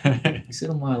here. Sit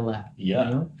on my lap. Yeah.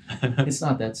 You know? It's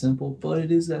not that simple, but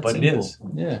it is that simple. But it is.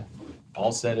 Yeah.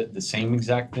 Paul said it, the same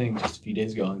exact thing just a few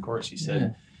days ago in course. He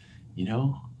said, you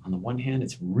know, on the one hand,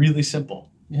 it's really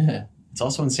simple. Yeah. It's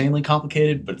also insanely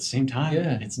complicated, but at the same time,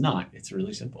 Yeah. it's not. It's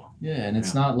really simple. Yeah, and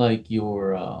it's not like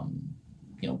you're,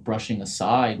 you know, brushing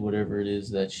aside whatever it is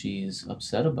that she's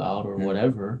upset about or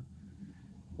whatever.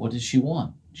 What does she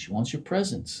want? She wants your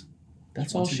presence.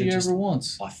 That's all she ever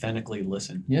wants. Authentically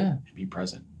listen. Yeah. And be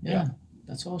present. Yeah.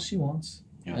 That's all she wants.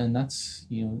 Yeah. And that's,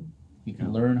 you know, you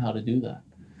can learn how to do that.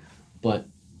 But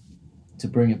to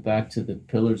bring it back to the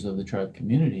pillars of the tribe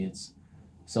community, it's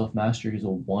self-mastery is a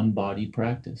one-body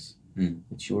practice.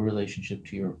 It's your relationship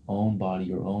to your own body,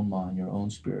 your own mind, your own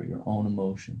spirit, your own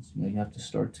emotions. You know, you have to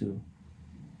start to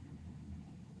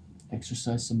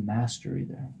exercise some mastery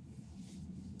there.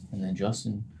 And then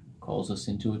Justin calls us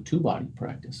into a two-body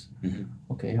practice.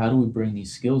 Okay, how do we bring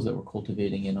these skills that we're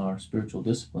cultivating in our spiritual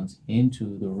disciplines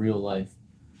into the real life,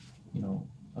 you know,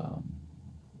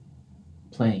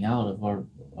 playing out of our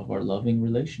loving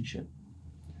relationship?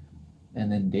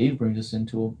 And then Dave brings us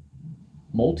into a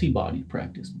multi-body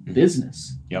practice,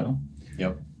 business. Yep. You know?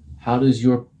 Yep. How does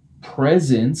your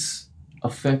presence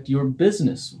affect your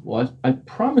business? Well, I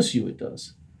promise you it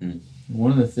does.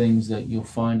 One of the things that you'll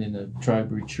find in a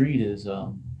tribe retreat is,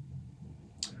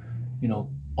 you know,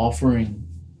 offering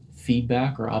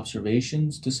feedback or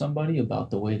observations to somebody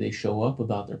about the way they show up,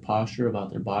 about their posture, about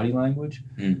their body language,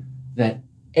 that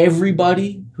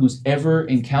everybody who's ever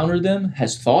encountered them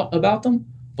has thought about them,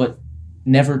 but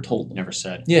never told them. Never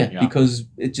said. Yeah, because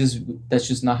that's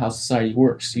just not how society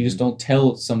works. You just don't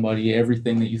tell somebody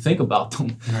everything that you think about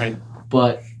them. Right.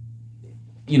 But,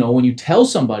 when you tell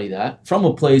somebody that from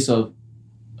a place of,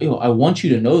 I want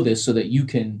you to know this so that you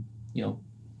can,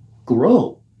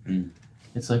 grow.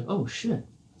 It's like, oh shit,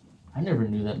 I never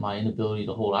knew that my inability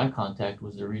to hold eye contact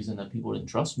was the reason that people didn't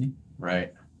trust me.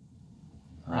 Right.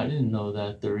 I didn't know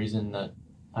that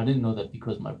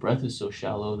because my breath is so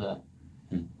shallow that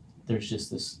there's just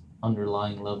this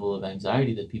underlying level of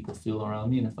anxiety that people feel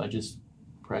around me. And if I just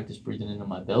practice breathing into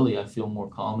my belly, I feel more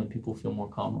calm and people feel more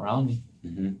calm around me.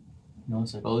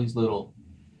 It's like all these little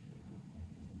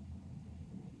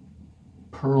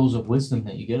pearls of wisdom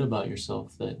that you get about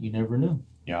yourself that you never knew.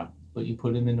 Yeah. But you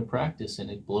put them into practice and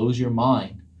it blows your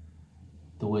mind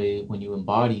the way when you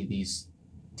embody these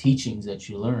teachings that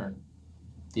you learn,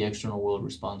 the external world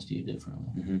responds to you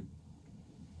differently.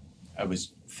 I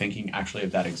was thinking actually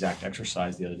of that exact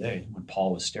exercise the other day when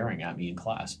Paul was staring at me in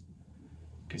class,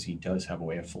 because he does have a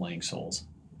way of filleting souls.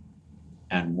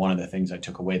 And one of the things I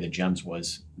took away, the gems,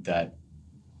 was that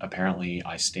apparently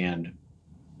I think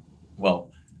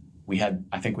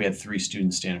we had 3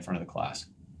 students stand in front of the class,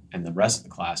 and the rest of the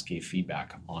class gave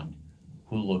feedback on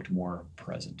who looked more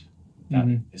present.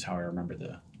 That is how I remember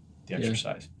the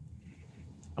exercise.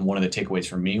 And one of the takeaways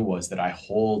for me was that I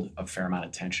hold a fair amount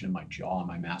of tension in my jaw in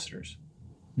my masters.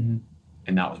 And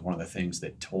that was one of the things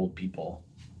that told people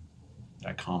that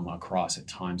I come across at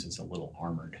times as a little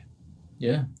armored.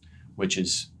 Yeah. Which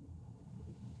is,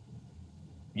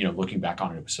 looking back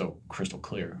on it, it was so crystal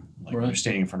clear. Like when you're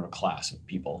standing in front of a class of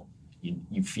people,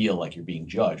 you feel like you're being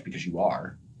judged because you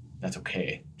are. That's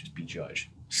okay. Just be judged.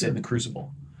 Sit in the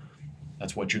crucible.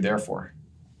 That's what you're there for.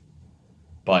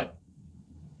 But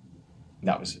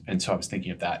so I was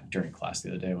thinking of that during class the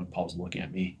other day when Paul was looking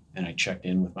at me, and I checked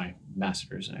in with my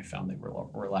masters and I found they were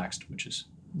relaxed, which is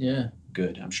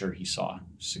good. I'm sure he saw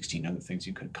 16 other things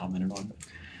you could have commented on.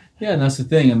 Yeah, and that's the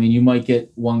thing. I mean, you might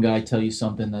get one guy tell you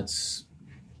something that's,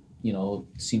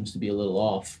 seems to be a little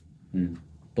off.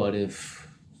 But if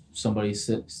somebody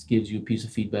gives you a piece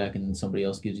of feedback and then somebody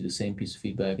else gives you the same piece of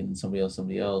feedback and then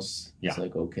somebody else, it's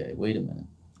like, okay, wait a minute.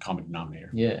 Common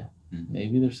denominator. Yeah.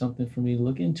 Maybe there's something for me to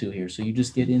look into here. So you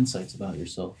just get insights about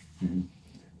yourself.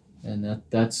 And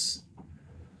that's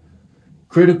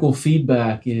critical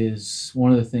feedback is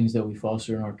one of the things that we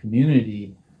foster in our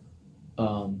community.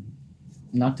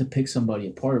 Not to pick somebody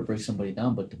apart or break somebody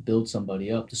down, but to build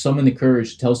somebody up, to summon the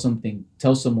courage to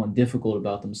tell someone difficult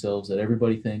about themselves that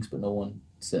everybody thinks but no one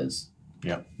says.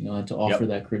 Yeah. And to offer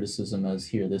that criticism as,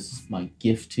 here, this is my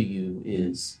gift to you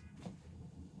is.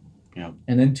 Yeah.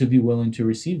 And then to be willing to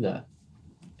receive that.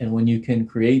 And when you can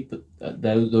create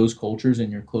those cultures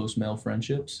in your close male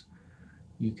friendships,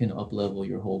 you can up-level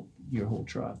your whole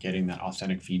tribe. Getting that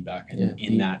authentic feedback and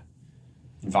in that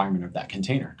environment of that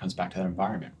container comes back to that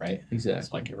environment, right? Exactly.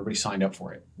 It's like everybody signed up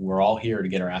for it. We're all here to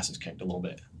get our asses kicked a little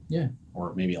bit. Yeah.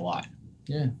 Or maybe a lot.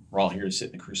 Yeah. We're all here to sit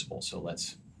in the crucible, so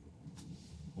let's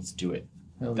do it.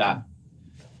 Hell that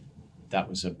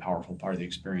was a powerful part of the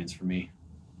experience for me.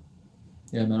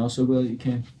 Yeah, man, I'm so glad you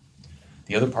came.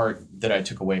 The other part that I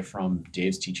took away from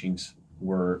Dave's teachings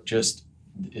were just,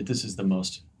 this is the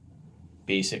most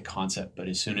basic concept, but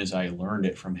as soon as I learned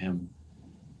it from him,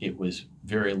 it was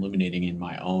very illuminating in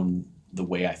the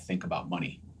way I think about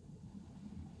money.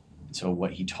 So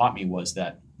what he taught me was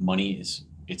that money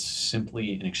it's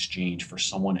simply an exchange for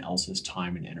someone else's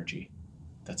time and energy.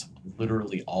 That's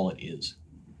literally all it is.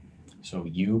 So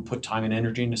you put time and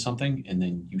energy into something and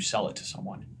then you sell it to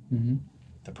someone.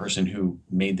 The person who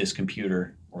made this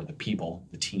computer, or the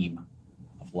team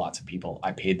of lots of people,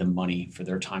 I paid them money for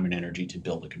their time and energy to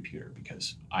build a computer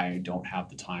because I don't have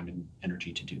the time and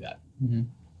energy to do that.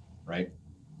 Right?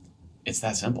 It's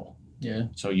that simple. Yeah.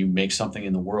 So you make something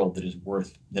in the world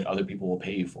that other people will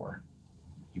pay you for.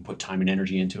 You put time and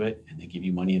energy into it, and they give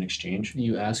you money in exchange.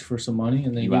 You ask for some money,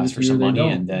 and then you ask for some money,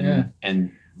 and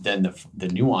then the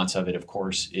nuance of it, of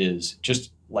course, is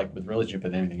just like with relationship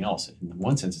and anything else. In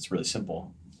one sense, it's really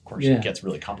simple. Of course, it gets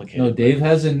really complicated. No, Dave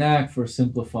has a knack for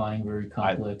simplifying very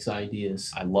complex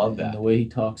ideas. I love that. And the way he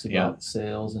talks about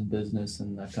sales and business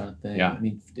and that kind of thing. Yeah. I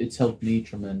mean, it's helped me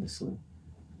tremendously.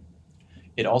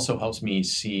 It also helps me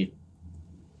see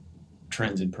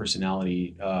trends in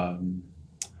personality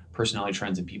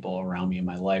trends in people around me in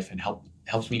my life, and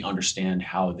helps me understand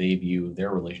how they view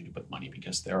their relationship with money,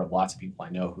 because there are lots of people I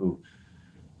know who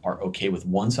are okay with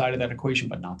one side of that equation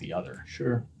but not the other.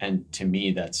 Sure. And to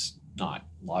me, that's not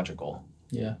logical.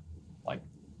 Yeah.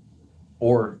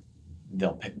 Or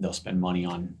they'll spend money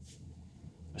on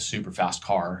a super fast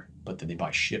car, but then they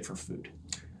buy shit for food.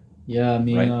 Yeah, I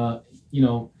mean, right?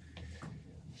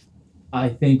 I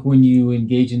think when you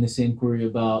engage in this inquiry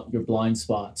about your blind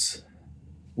spots,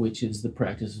 which is the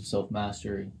practice of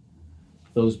self-mastery,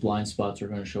 those blind spots are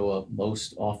going to show up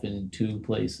most often in two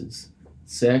places: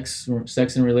 sex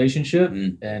and relationship,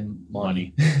 and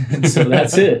money. So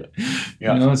that's it.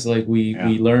 Yeah. You know, it's like we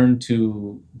learn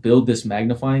to build this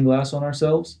magnifying glass on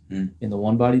ourselves in the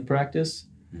one body practice,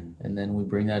 and then we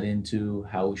bring that into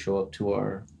how we show up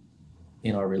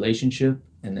in our relationship,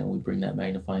 and then we bring that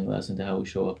magnifying glass into how we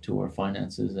show up to our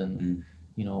finances and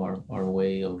you know, our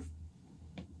way of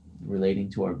relating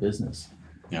to our business.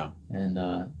 Yeah. And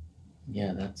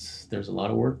there's a lot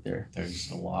of work there.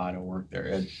 There's a lot of work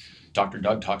there. Dr.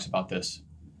 Doug talks about this.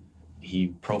 He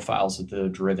profiles the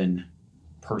driven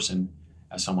person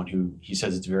as someone who, he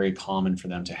says it's very common for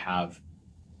them to have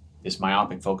this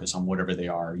myopic focus on whatever they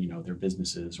are, you know, their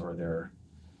businesses or their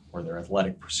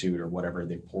athletic pursuit or whatever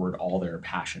they poured all their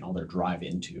passion, all their drive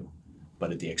into,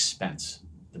 but at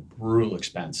the brutal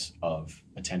expense of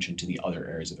attention to the other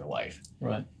areas of their life.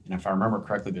 Right. And if I remember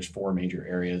correctly, there's 4 major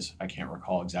areas. I can't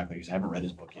recall exactly because I haven't read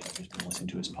his book yet. I've just been listening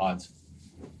to his pods.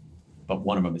 But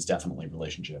one of them is definitely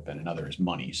relationship and another is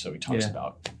money. So he talks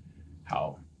about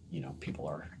how, you know, people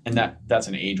are, and that's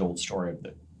an age-old story of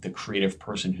the creative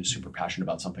person who's super passionate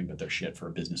about something, but they're shit for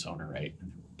a business owner, right?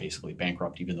 Basically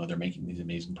bankrupt even though they're making these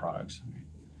amazing products. Right?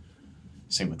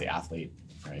 Same with the athlete,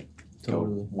 right?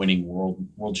 Totally. Go winning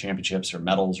world championships or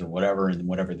medals or whatever, and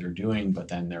whatever they're doing, but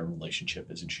then their relationship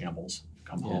is in shambles.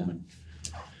 Come home and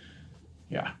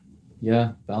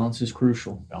balance is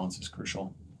crucial. Balance is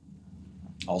crucial.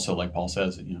 Also, like Paul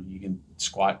says, you know, you can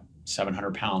squat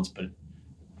 700 pounds, but it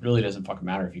really doesn't fucking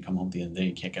matter if you come home at the end of the day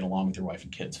and can't get along with your wife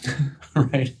and kids,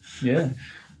 right? Yeah.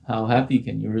 How happy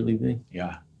can you really be?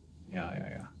 Yeah.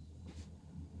 I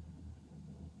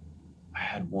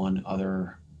had one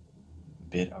other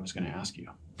bit I was going to ask you.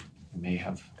 I may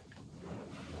have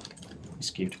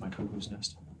escaped my cuckoo's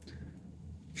nest.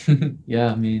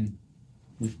 Yeah, I mean,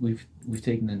 we've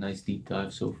taken a nice deep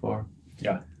dive so far.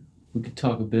 Yeah. We could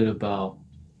talk a bit about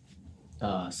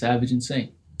Savage and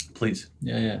Saint. Please.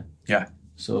 Yeah.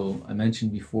 So I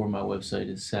mentioned before my website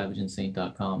is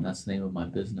savageandsaint.com. That's the name of my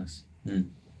business.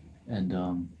 And,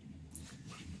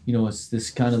 you know, it's this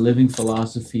kind of living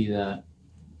philosophy that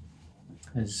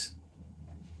has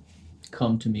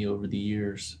come to me over the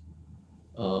years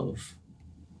of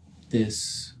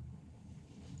this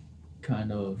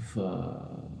kind of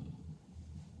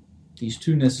these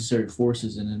two necessary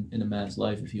forces in a man's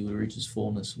life if he would reach his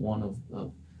fullness. One of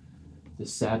the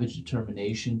savage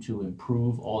determination to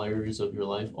improve all areas of your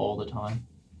life all the time,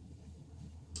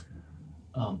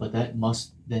 but that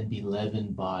must then be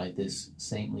leavened by this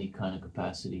saintly kind of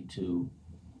capacity to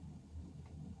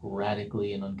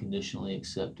radically and unconditionally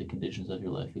accept the conditions of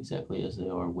your life exactly as they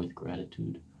are with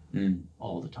gratitude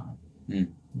all the time. You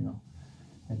know,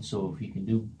 and so if you can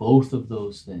do both of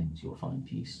those things, you'll find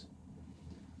peace.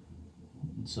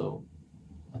 And so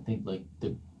I think like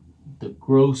the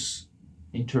gross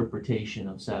interpretation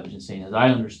of Savage and Saint, as I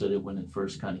understood it when it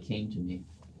first kind of came to me,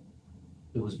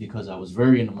 it was because I was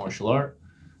very into martial art,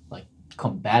 like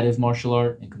combative martial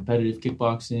art and competitive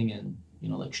kickboxing and, you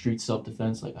know, like street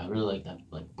self-defense. Like I really like that,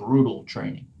 like brutal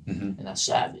training, and that's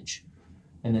savage.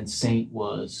 And then Saint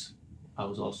was, I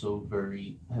was also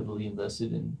very heavily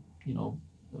invested in, you know,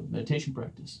 meditation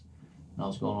practice. And I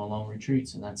was going on long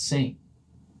retreats, and that's Saint.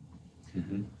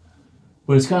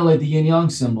 But it's kind of like the yin yang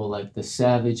symbol, like the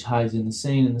savage hides in the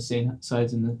saint and the saint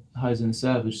hides in the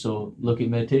savage. So look at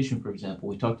meditation, for example.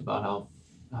 We talked about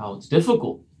how it's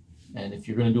difficult, and if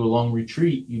you're going to do a long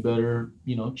retreat, you better,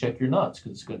 you know, check your nuts,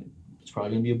 because it's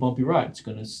probably going to be a bumpy ride.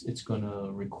 It's going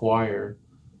to require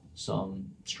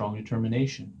some strong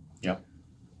determination. Yeah.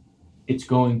 It's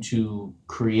going to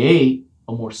create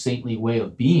a more saintly way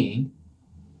of being,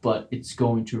 but it's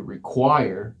going to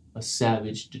require a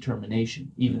savage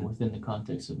determination, even within the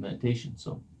context of meditation.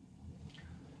 So,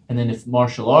 and then if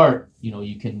martial art, you know,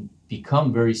 you can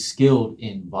become very skilled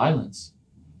in violence,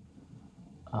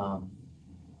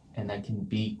 and that can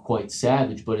be quite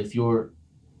savage. But if your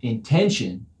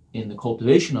intention in the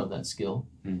cultivation of that skill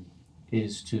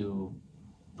is to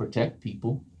protect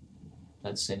people,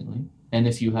 that's saintly. And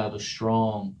if you have a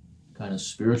strong kind of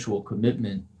spiritual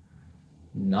commitment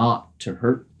not to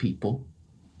hurt people,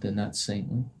 then that's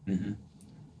saintly.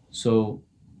 So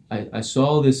I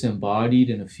saw this embodied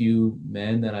in a few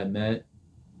men that I met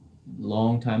a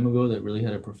long time ago that really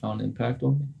had a profound impact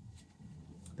on me.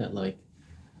 That like,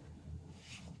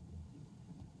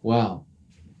 wow,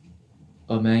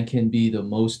 a man can be the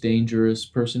most dangerous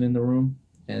person in the room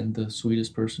and the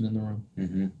sweetest person in the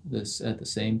room. This at the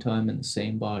same time in the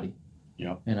same body.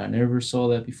 Yeah. And I never saw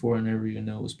that before. I never even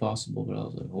knew it was possible, but I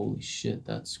was like, holy shit,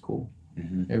 that's cool.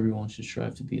 Everyone should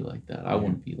strive to be like that. I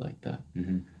want to be like that.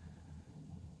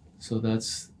 So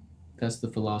that's that's the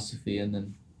philosophy, and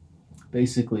then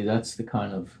basically that's the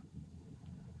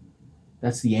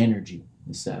energy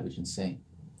in Savage and Saint.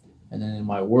 And then in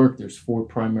my work, there's 4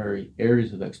 primary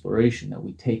areas of exploration that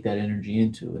we take that energy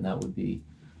into, and that would be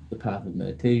the path of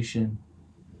meditation,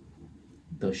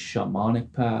 the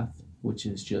shamanic path, which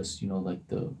is just, like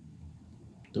the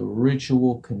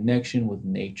ritual connection with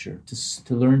nature,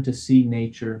 to learn to see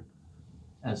nature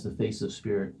as the face of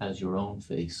spirit, as your own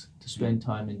face, to spend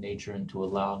time in nature and to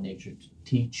allow nature to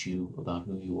teach you about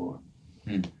who you are.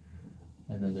 And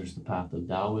then there's the path of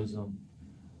Taoism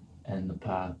and the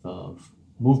path of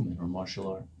movement or martial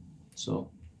art.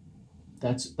 So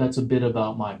that's a bit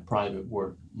about my private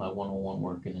work, my one-on-one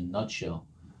work in a nutshell.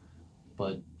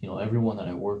 But everyone that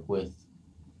I work with,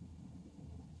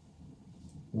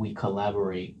 we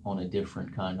collaborate on a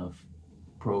different kind of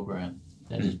program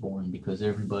that is born, because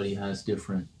everybody has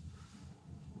different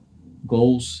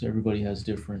goals, everybody has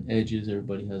different edges,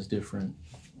 everybody has different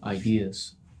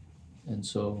ideas. And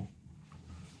so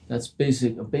that's a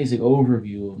basic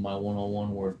overview of my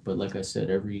one-on-one work. But like I said,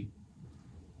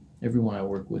 everyone I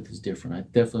work with is different. I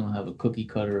definitely don't have a cookie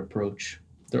cutter approach.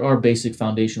 There are basic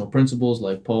foundational principles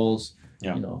like Paul's,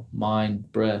 mind,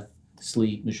 breath,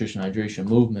 sleep, nutrition, hydration,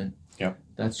 movement. Yeah.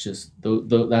 That's just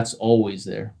that's always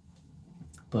there.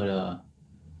 But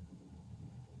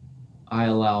I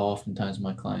allow oftentimes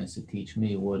my clients to teach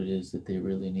me what it is that they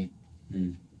really need.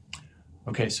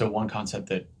 Okay, so one concept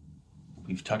that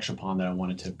we've touched upon that I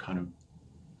wanted to kind of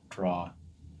draw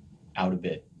out a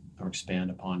bit or expand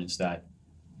upon is that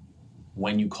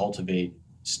when you cultivate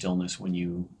stillness, when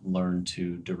you learn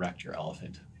to direct your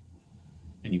elephant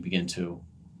and you begin to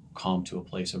calm to a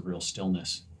place of real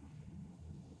stillness,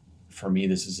 for me,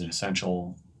 this is an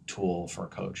essential tool for a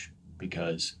coach,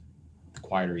 because the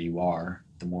quieter you are,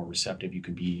 the more receptive you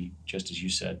can be, just as you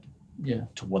said,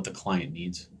 to what the client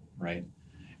needs, right?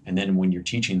 And then when you're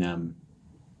teaching them,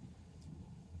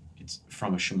 it's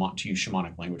from to use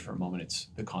shamanic language for a moment, it's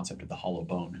the concept of the hollow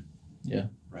bone. Yeah.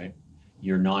 Right?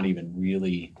 You're not even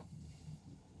really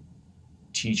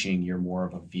teaching, you're more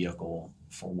of a vehicle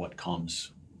for what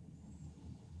comes,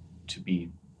 to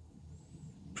be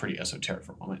pretty esoteric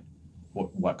for a moment,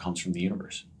 what comes from the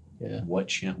universe. Yeah.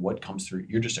 What comes through,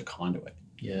 you're just a conduit.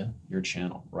 Yeah. You're a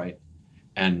channel, right?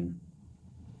 And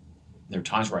there are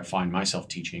times where I find myself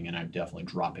teaching and I definitely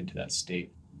drop into that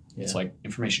state. Yeah. It's like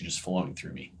information just flowing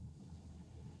through me.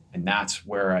 And that's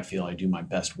where I feel I do my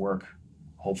best work,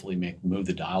 hopefully move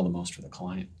the dial the most for the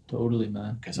client. Totally,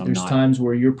 man. Because there's times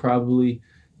where you're probably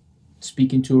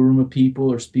speaking to a room of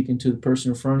people or speaking to the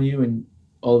person in front of you, and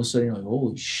all of a sudden you're like,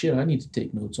 holy shit, I need to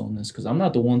take notes on this because I'm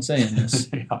not the one saying this.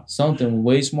 Something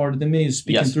way smarter than me is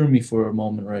speaking through me for a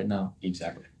moment right now.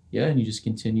 Exactly. Yeah, and you just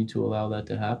continue to allow that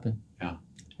to happen. Yeah.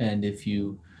 And if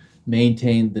you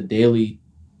maintain the daily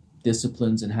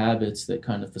disciplines and habits that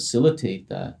kind of facilitate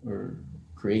that or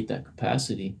create that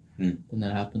capacity, then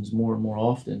that happens more and more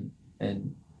often.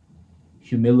 And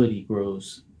humility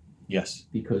grows. Yes.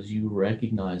 Because you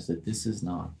recognize that this is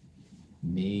not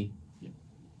me.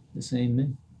 This ain't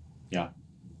me. Yeah.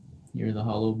 You're the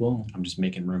hollow bone. I'm just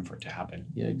making room for it to happen.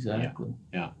 Yeah, exactly.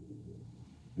 Yeah.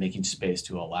 Making space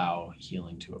to allow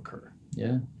healing to occur.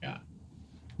 Yeah. Yeah.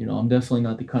 I'm definitely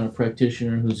not the kind of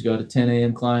practitioner who's got a 10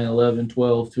 a.m. client, 11,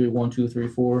 12, 3, 1, 2, 3,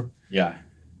 4. Yeah.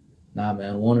 Nah,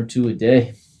 man, 1 or 2 a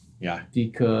day. Yeah.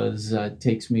 Because it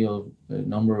takes me a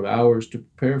number of hours to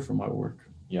prepare for my work.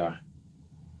 Yeah.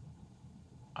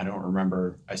 I still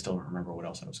don't remember what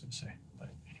else I was going to say, but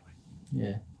anyway.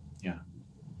 Yeah. Yeah.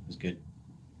 It was good.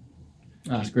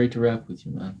 It's great to rap with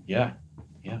you, man. Yeah.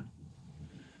 Yeah.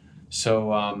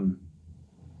 So,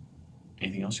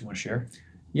 anything else you want to share?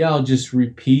 Yeah, I'll just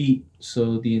repeat.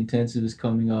 So the intensive is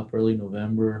coming up early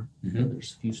November.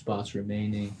 There's a few spots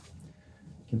remaining. You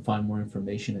can find more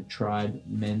information at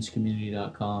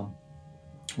tribemenscommunity.com,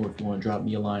 or if you want to drop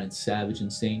me a line at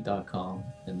savageandsaint.com.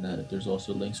 And there's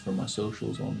also links for my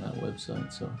socials on that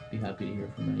website. So I'd be happy to hear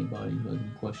from anybody who has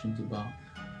any questions about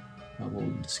what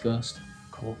we discussed.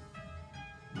 Cool.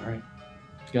 All right.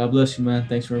 God bless you, man.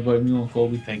 Thanks for inviting me on,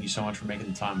 Colby. Thank you so much for making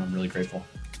the time. I'm really grateful.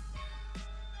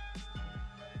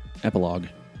 Epilogue.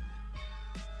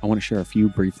 I want to share a few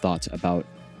brief thoughts about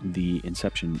the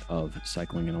inception of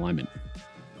Cycling in Alignment.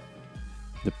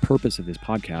 The purpose of this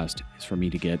podcast is for me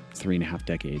to get 3.5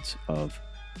 decades of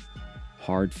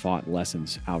hard-fought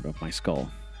lessons out of my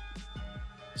skull.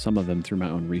 Some of them through my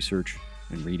own research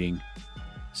and reading.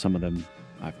 Some of them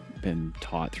I've been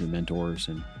taught through mentors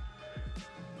and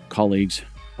colleagues,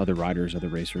 other riders, other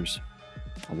racers.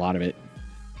 A lot of it,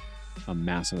 a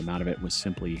massive amount of it, was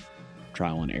simply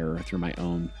trial and error through my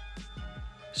own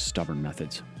stubborn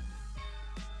methods.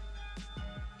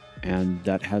 and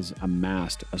that has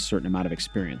amassed a certain amount of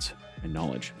experience and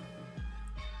knowledge,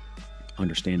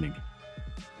 understanding.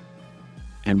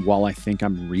 And while I think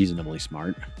I'm reasonably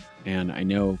smart and I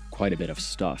know quite a bit of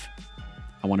stuff,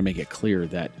 I want to make it clear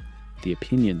that the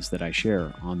opinions that I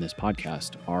share on this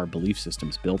podcast are belief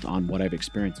systems built on what I've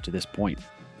experienced to this point.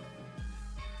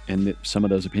 And that some of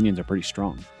those opinions are pretty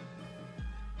strong,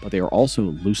 but they are also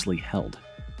loosely held.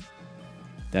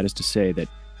 That is to say that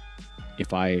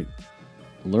if I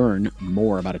learn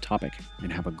more about a topic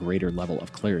and have a greater level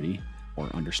of clarity or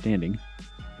understanding,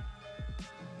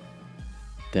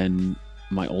 then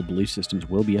my old belief systems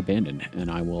will be abandoned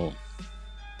and I will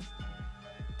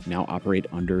now operate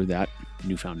under that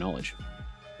newfound knowledge.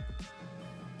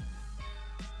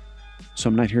 So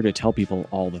I'm not here to tell people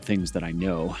all the things that I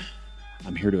know.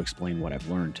 I'm here to explain what I've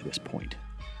learned to this point.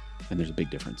 And there's a big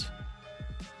difference.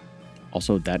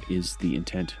 Also, that is the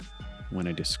intent when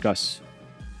I discuss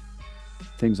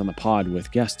things on the pod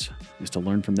with guests, is to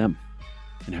learn from them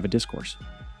and have a discourse.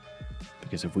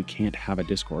 Because if we can't have a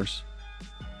discourse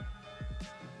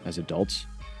as adults,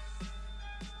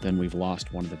 then we've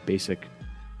lost one of the basic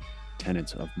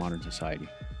tenets of modern society.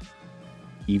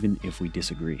 Even if we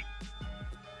disagree,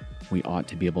 we ought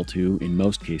to be able to, in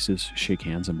most cases, shake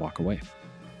hands and walk away.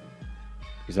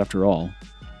 Because after all,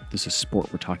 this is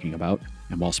sport we're talking about,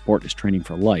 and while sport is training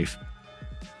for life,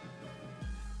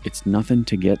 it's nothing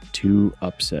to get too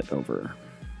upset over.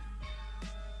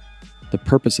 The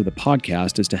purpose of the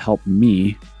podcast is to help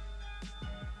me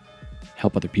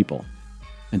help other people,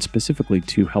 and specifically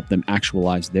to help them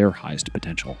actualize their highest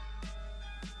potential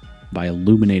by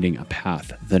illuminating a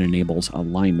path that enables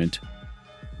alignment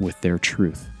with their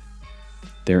truth,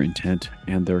 their intent,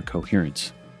 and their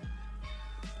coherence.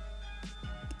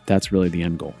 That's really the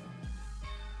end goal.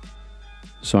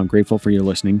 So I'm grateful for your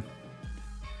listening.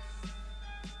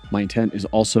 My intent is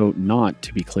also not,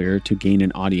 to be clear, to gain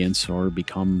an audience or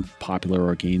become popular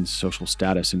or gain social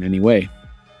status in any way.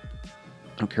 I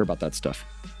don't care about that stuff.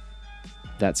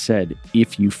 That said,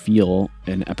 if you feel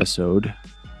an episode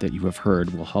that you have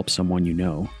heard will help someone you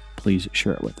know, please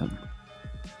share it with them.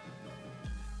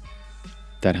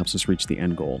 That helps us reach the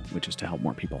end goal, which is to help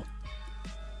more people.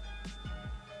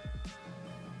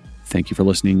 Thank you for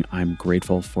listening. I'm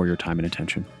grateful for your time and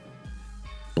attention.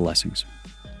 Blessings.